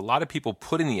 A lot of people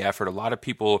put in the effort. A lot of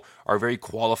people are very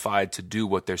qualified to do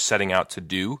what they're setting out to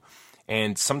do.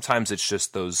 And sometimes it's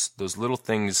just those little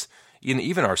things,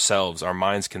 even ourselves, our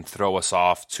minds can throw us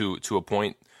off to a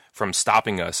point from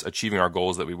stopping us achieving our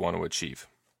goals that we want to achieve.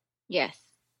 Yes.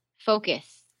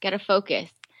 Focus. Gotta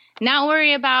focus. Not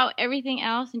worry about everything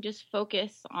else and just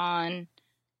focus on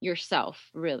yourself,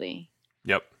 really.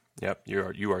 Yep.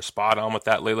 You are spot on with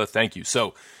that, Layla. Thank you.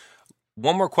 So,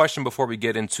 one more question before we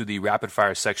get into the rapid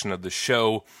fire section of the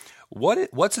show.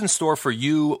 What's in store for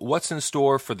you? What's in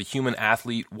store for the human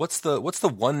athlete? What's the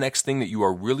one next thing that you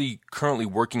are really currently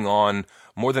working on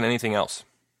more than anything else?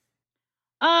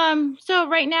 So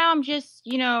right now I'm just,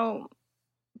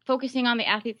 focusing on the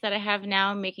athletes that I have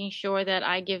now, making sure that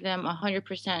I give them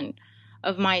 100%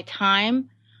 of my time,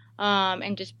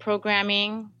 and just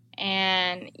programming.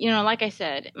 And, like I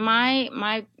said,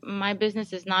 my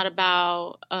business is not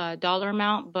about a dollar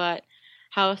amount, but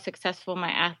how successful my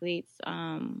athletes,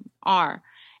 are.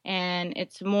 And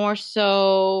it's more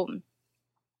so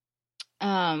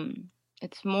on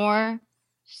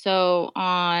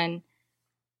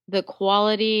the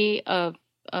quality of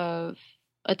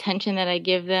attention that I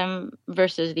give them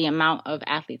versus the amount of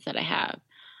athletes that I have.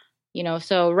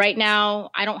 So right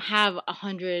now I don't have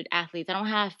 100 athletes. I don't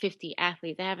have 50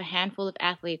 athletes. I have a handful of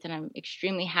athletes, and I'm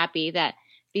extremely happy that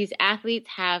these athletes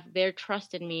have their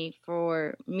trust in me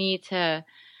for me to,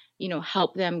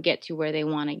 help them get to where they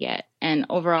want to get. And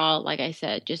overall, like I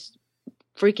said, just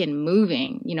freaking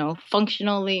moving,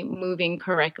 functionally moving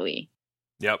correctly.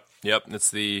 Yep.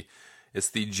 It's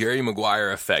the Jerry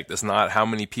Maguire effect. It's not how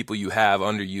many people you have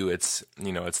under you. It's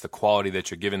the quality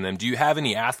that you're giving them. Do you have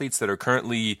any athletes that are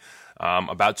currently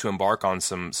about to embark on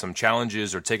some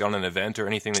challenges or take on an event or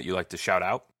anything that you like to shout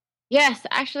out? Yes,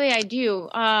 actually I do.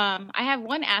 I have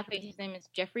one athlete. His name is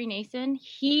Jeffrey Nason.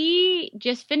 He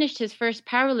just finished his first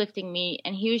powerlifting meet,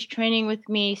 and he was training with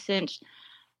me since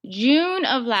June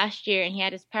of last year, and he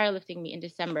had his powerlifting meet in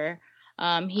December.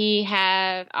 He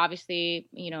have obviously,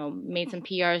 made some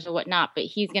PRs or whatnot, but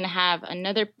he's going to have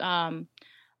another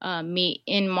meet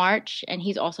in March, and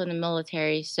he's also in the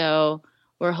military. So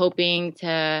we're hoping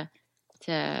to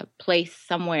place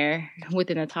somewhere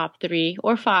within the top 3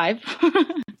 or 5.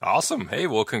 Awesome. Hey,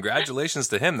 well, congratulations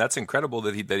to him. That's incredible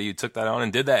that he took that on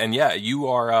and did that. And yeah, you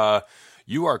are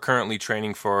currently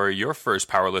training for your first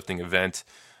powerlifting event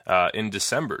in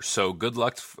December. So good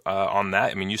luck on that.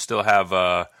 I mean, you still have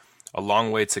a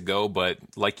long way to go, but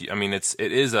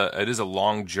it is a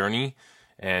long journey,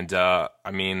 and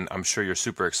I'm sure you're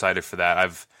super excited for that.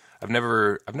 I've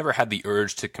never had the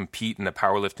urge to compete in a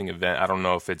powerlifting event. I don't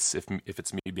know if it's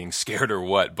me being scared or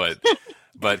what,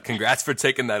 but congrats for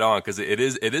taking that on, because it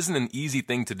isn't an easy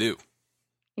thing to do.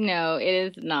 No, it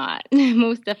is not.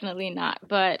 Most definitely not.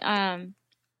 But I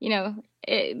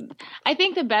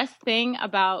think the best thing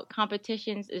about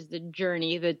competitions is the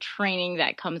journey, the training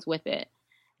that comes with it.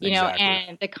 Exactly.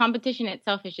 And the competition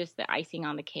itself is just the icing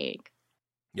on the cake.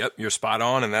 Yep, you're spot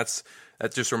on, and that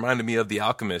just reminded me of The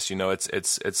Alchemist.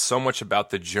 It's so much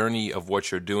about the journey of what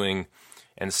you're doing,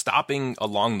 and stopping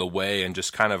along the way, and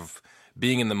just kind of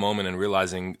being in the moment and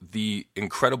realizing the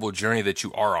incredible journey that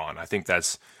you are on. I think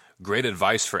that's great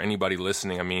advice for anybody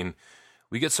listening. I mean,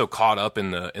 we get so caught up in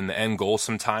the end goal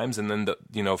sometimes, and then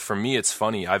for me, it's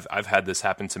funny. I've had this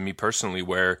happen to me personally,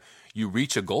 where you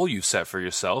reach a goal you set for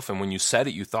yourself, and when you set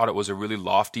it, you thought it was a really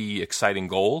lofty, exciting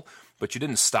goal, but you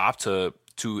didn't stop to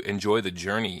enjoy the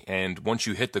journey. And once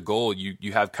you hit the goal,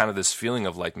 you have kind of this feeling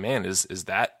of like, man, is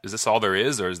this all there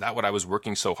is, or is that what I was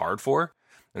working so hard for?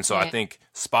 And so I think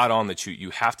spot on that you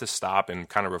have to stop and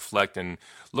kind of reflect and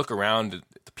look around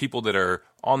at the people that are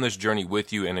on this journey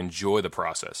with you and enjoy the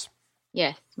process.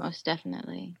 Yes, most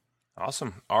definitely.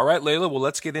 Awesome. All right, Layla, well,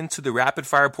 let's get into the rapid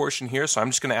fire portion here. So I'm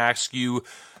just going to ask you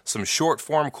some short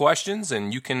form questions,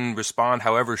 and you can respond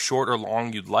however short or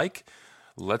long you'd like.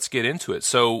 Let's get into it.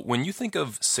 So when you think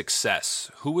of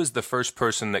success, who is the first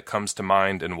person that comes to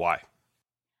mind, and why?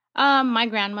 My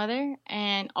grandmother.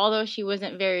 And although she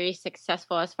wasn't very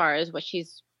successful as far as what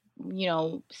she's,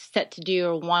 set to do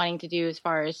or wanting to do as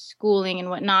far as schooling and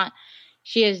whatnot,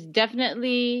 she has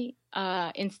definitely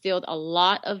instilled a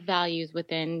lot of values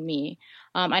within me.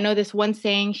 I know this one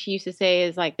saying she used to say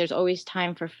is like, there's always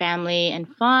time for family and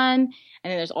fun.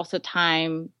 And then there's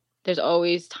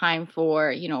always time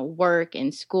for, work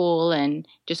and school and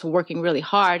just working really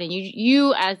hard. And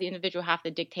you as the individual have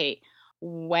to dictate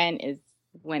when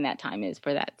that time is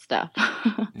for that stuff.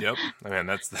 Yep. Man,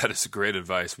 that is great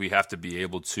advice. We have to be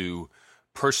able to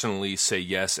personally say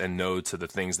yes and no to the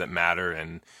things that matter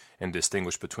and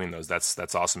distinguish between those.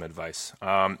 That's awesome advice.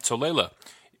 So Layla,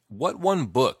 what one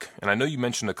book, and I know you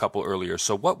mentioned a couple earlier,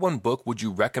 so what one book would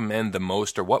you recommend the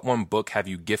most, or what one book have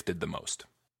you gifted the most?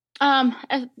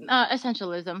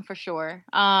 Essentialism for sure.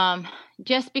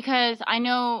 Just because I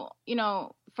know,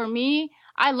 for me,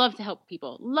 I love to help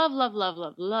people.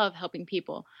 Love helping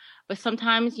people. But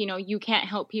sometimes, you can't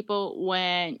help people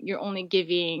when you're only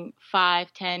giving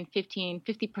 5, 10, 15,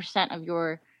 50% of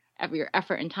your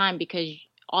effort and time, because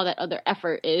all that other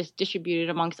effort is distributed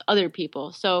amongst other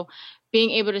people. So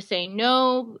being able to say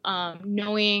no,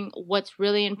 knowing what's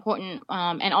really important,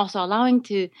 and also allowing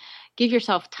to give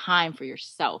yourself time for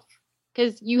yourself,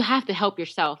 because you have to help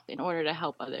yourself in order to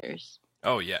help others.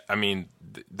 Oh yeah. I mean,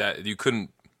 it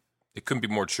couldn't be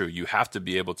more true. You have to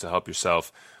be able to help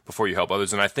yourself before you help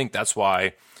others. And I think that's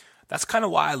kind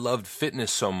of why I loved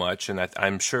fitness so much. And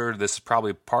I'm sure this is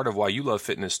probably part of why you love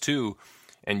fitness too.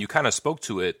 And you kind of spoke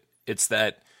to it. It's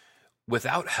that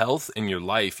without health in your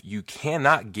life, you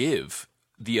cannot give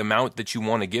the amount that you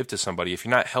want to give to somebody. If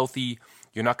you're not healthy,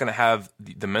 you're not going to have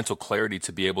the mental clarity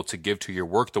to be able to give to your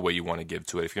work the way you want to give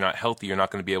to it. If you're not healthy, you're not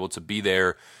going to be able to be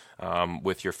there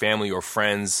with your family or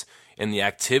friends in the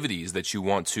activities that you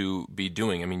want to be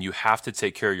doing. I mean, you have to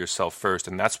take care of yourself first.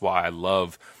 And that's why I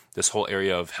love this whole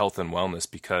area of health and wellness,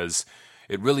 because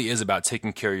it really is about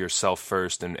taking care of yourself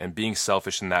first and being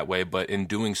selfish in that way. But in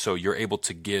doing so, you're able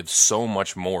to give so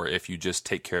much more if you just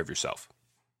take care of yourself.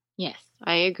 Yes,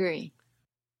 I agree.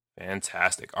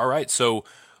 Fantastic. All right. So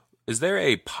is there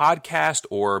a podcast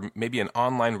or maybe an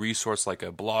online resource like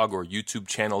a blog or YouTube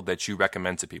channel that you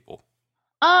recommend to people?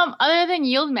 Other than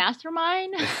Yield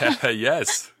Mastermind?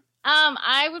 Yes.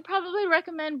 I would probably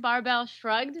recommend Barbell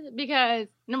Shrugged, because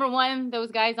number one,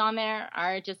 those guys on there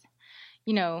are just,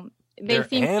 they're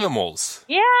animals.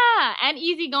 Yeah, and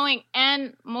easygoing.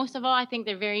 And most of all, I think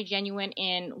they're very genuine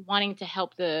in wanting to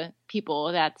help the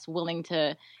people that's willing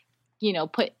to,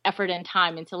 put effort and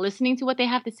time into listening to what they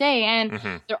have to say. And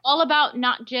they're all about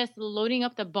not just loading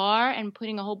up the bar and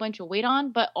putting a whole bunch of weight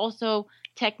on, but also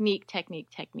technique.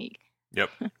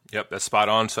 Yep, that's spot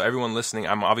on. So everyone listening,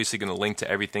 I'm obviously going to link to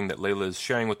everything that Layla is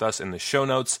sharing with us in the show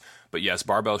notes. But yes,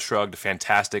 Barbell Shrugged,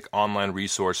 fantastic online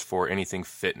resource for anything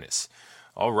fitness.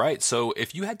 All right, so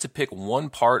if you had to pick one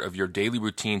part of your daily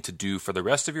routine to do for the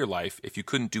rest of your life, if you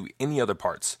couldn't do any other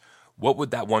parts, what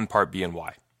would that one part be and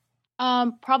why?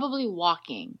 Probably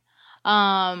walking.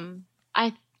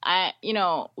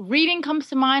 Reading comes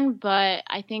to mind, but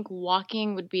I think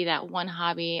walking would be that one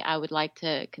hobby I would like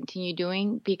to continue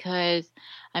doing, because,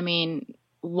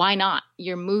 why not?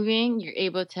 You're moving, you're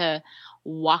able to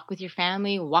walk with your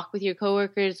family, walk with your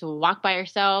coworkers, walk by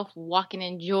yourself, walk and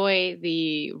enjoy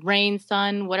the rain,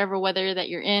 sun, whatever weather that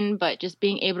you're in, but just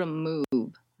being able to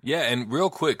move. Yeah, and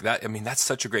real quick, that's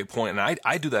such a great point, and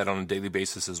I do that on a daily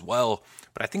basis as well,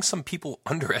 but I think some people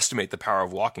underestimate the power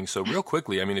of walking. So real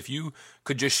quickly, if you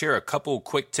could just share a couple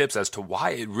quick tips as to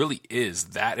why it really is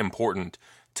that important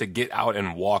to get out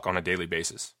and walk on a daily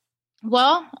basis.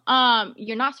 Well,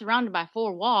 you're not surrounded by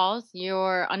four walls.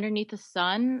 You're underneath the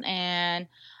sun, and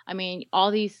all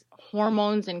these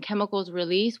hormones and chemicals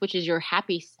release, which is your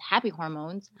happy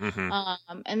hormones.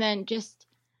 And then just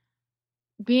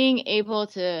being able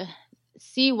to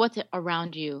see what's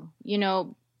around you,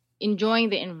 enjoying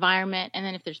the environment. And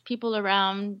then if there's people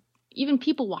around, even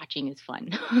people watching is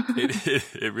fun.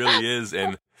 It really is.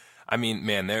 And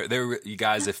man, you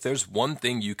guys, if there's one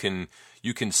thing you can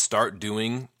start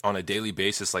doing on a daily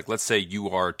basis, like let's say you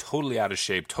are totally out of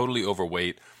shape, totally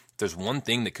overweight, there's one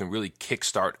thing that can really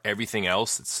kickstart everything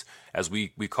else. It's, as we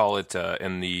call it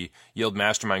in the Yield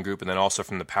Mastermind group, and then also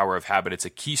from the Power of Habit, it's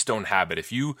a keystone habit.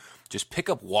 If you just pick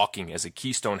up walking as a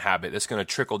keystone habit, that's going to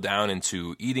trickle down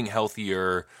into eating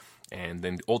healthier, and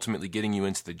then ultimately getting you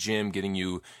into the gym, getting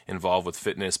you involved with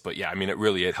fitness. But yeah,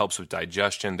 it helps with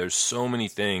digestion. There's so many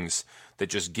things that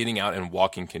just getting out and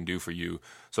walking can do for you.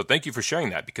 So thank you for sharing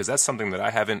that, because that's something that I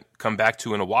haven't come back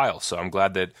to in a while. So I'm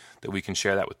glad that we can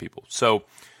share that with people. So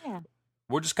yeah.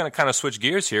 We're just going to kind of switch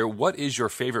gears here. What is your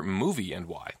favorite movie and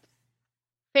why?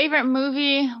 Favorite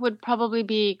movie would probably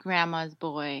be Grandma's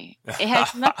Boy. It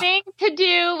has nothing to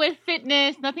do with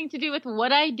fitness, nothing to do with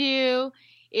what I do.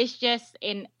 it's just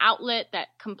an outlet that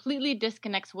completely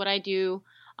disconnects what I do.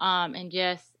 And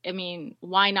just, I mean,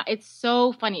 why not? It's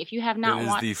so funny. If you have not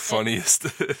watched it, is the funniest.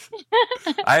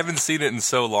 I haven't seen it in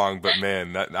so long, but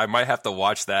man, I might have to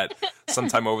watch that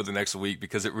sometime over the next week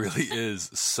because it really is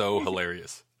so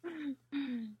hilarious.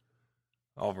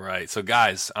 All right. So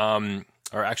guys, or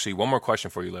actually one more question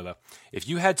for you, Layla. If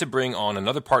you had to bring on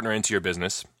another partner into your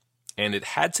business and it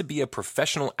had to be a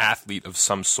professional athlete of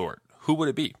some sort, who would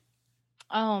it be?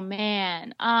 Oh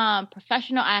man.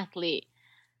 Professional athlete.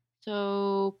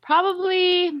 So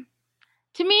probably,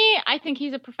 to me, I think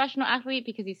he's a professional athlete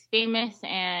because he's famous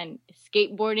and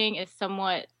skateboarding is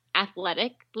somewhat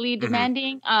athletically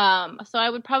demanding. So I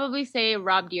would probably say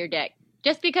Rob Dyrdek,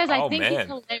 just because I think he's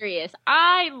hilarious.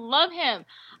 I love him.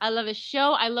 I love his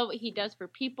show. I love what he does for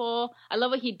people. I love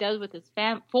what he does with his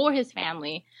for his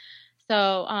family.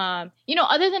 So, you know,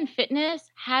 other than fitness,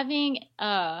 having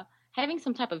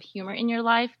some type of humor in your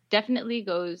life definitely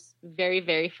goes very,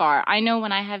 very far. I know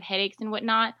when I have headaches and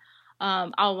whatnot,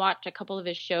 I'll watch a couple of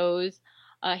his shows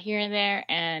here and there,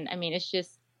 and I mean, it's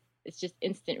just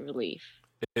instant relief.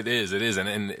 It is.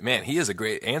 And man, he is a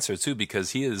great answer too,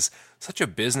 because he is such a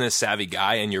business savvy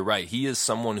guy. And you're right. He is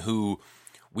someone who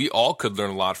we all could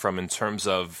learn a lot from in terms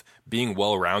of being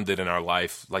well-rounded in our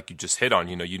life. Like you just hit on,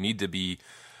 you know, you need to be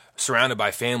surrounded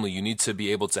by family. You need to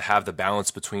be able to have the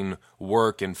balance between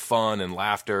work and fun and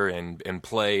laughter and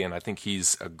play. And I think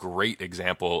he's a great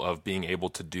example of being able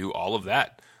to do all of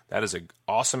that. That is an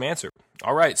awesome answer.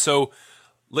 All right. So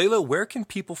Layla, where can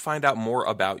people find out more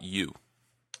about you?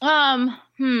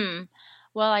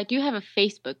 Well, I do have a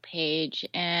Facebook page,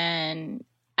 and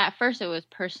at first it was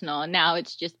personal, and now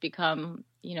it's just become,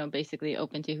 you know, basically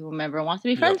open to whomever wants to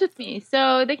be friends with me.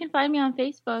 So they can find me on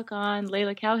Facebook on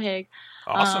Layla Cowhig.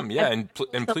 Awesome. Yeah.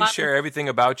 And please share everything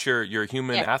about your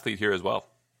human athlete here as well.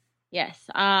 Yes.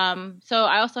 So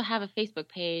I also have a Facebook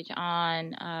page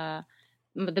on,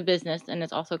 the business, and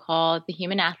it's also called The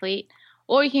Human Athlete.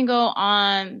 Or you can go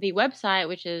on the website,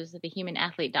 which is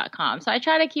thehumanathlete.com. So I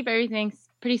try to keep everything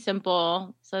pretty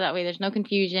simple so that way there's no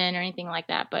confusion or anything like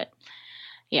that. But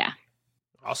yeah.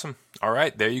 Awesome. All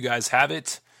right. There you guys have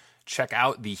it. Check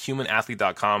out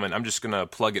thehumanathlete.com. And I'm just going to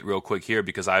plug it real quick here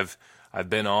because I've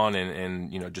been on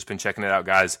and you know, just been checking it out,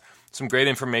 guys. Some great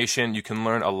information. You can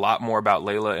learn a lot more about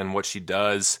Layla and what she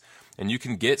does. And you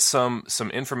can get some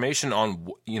information on,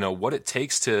 you know, what it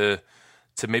takes to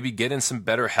maybe get in some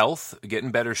better health, get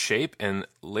in better shape. And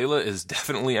Layla is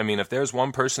definitely, I mean, if there's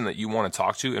one person that you want to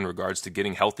talk to in regards to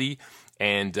getting healthy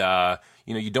and, you know,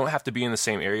 you don't have to be in the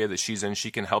same area that she's in. She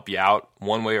can help you out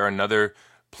one way or another.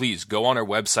 Please go on her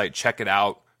website, check it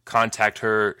out, contact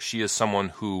her. She is someone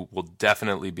who will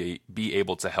definitely be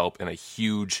able to help in a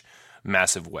huge,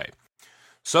 massive way.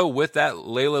 So with that,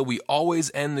 Layla, we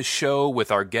always end the show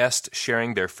with our guest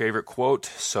sharing their favorite quote.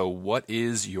 So what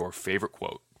is your favorite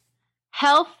quote?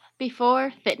 Health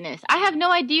before fitness. I have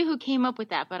no idea who came up with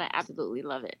that, but I absolutely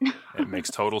love it. It makes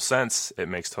total sense.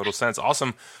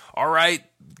 Awesome. All right,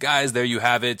 guys, there you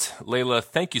have it. Layla,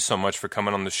 thank you so much for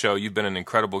coming on the show. You've been an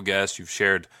incredible guest. You've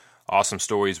shared awesome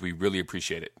stories. We really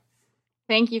appreciate it.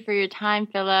 Thank you for your time,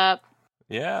 Philip.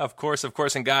 Yeah, of course.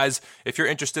 And guys, if you're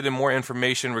interested in more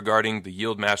information regarding the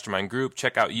Yield Mastermind group,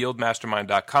 check out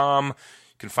yieldmastermind.com. You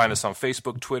can find us on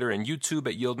Facebook, Twitter, and YouTube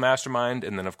at Yield Mastermind,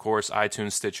 and then, of course,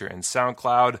 iTunes, Stitcher, and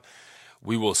SoundCloud.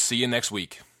 We will see you next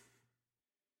week.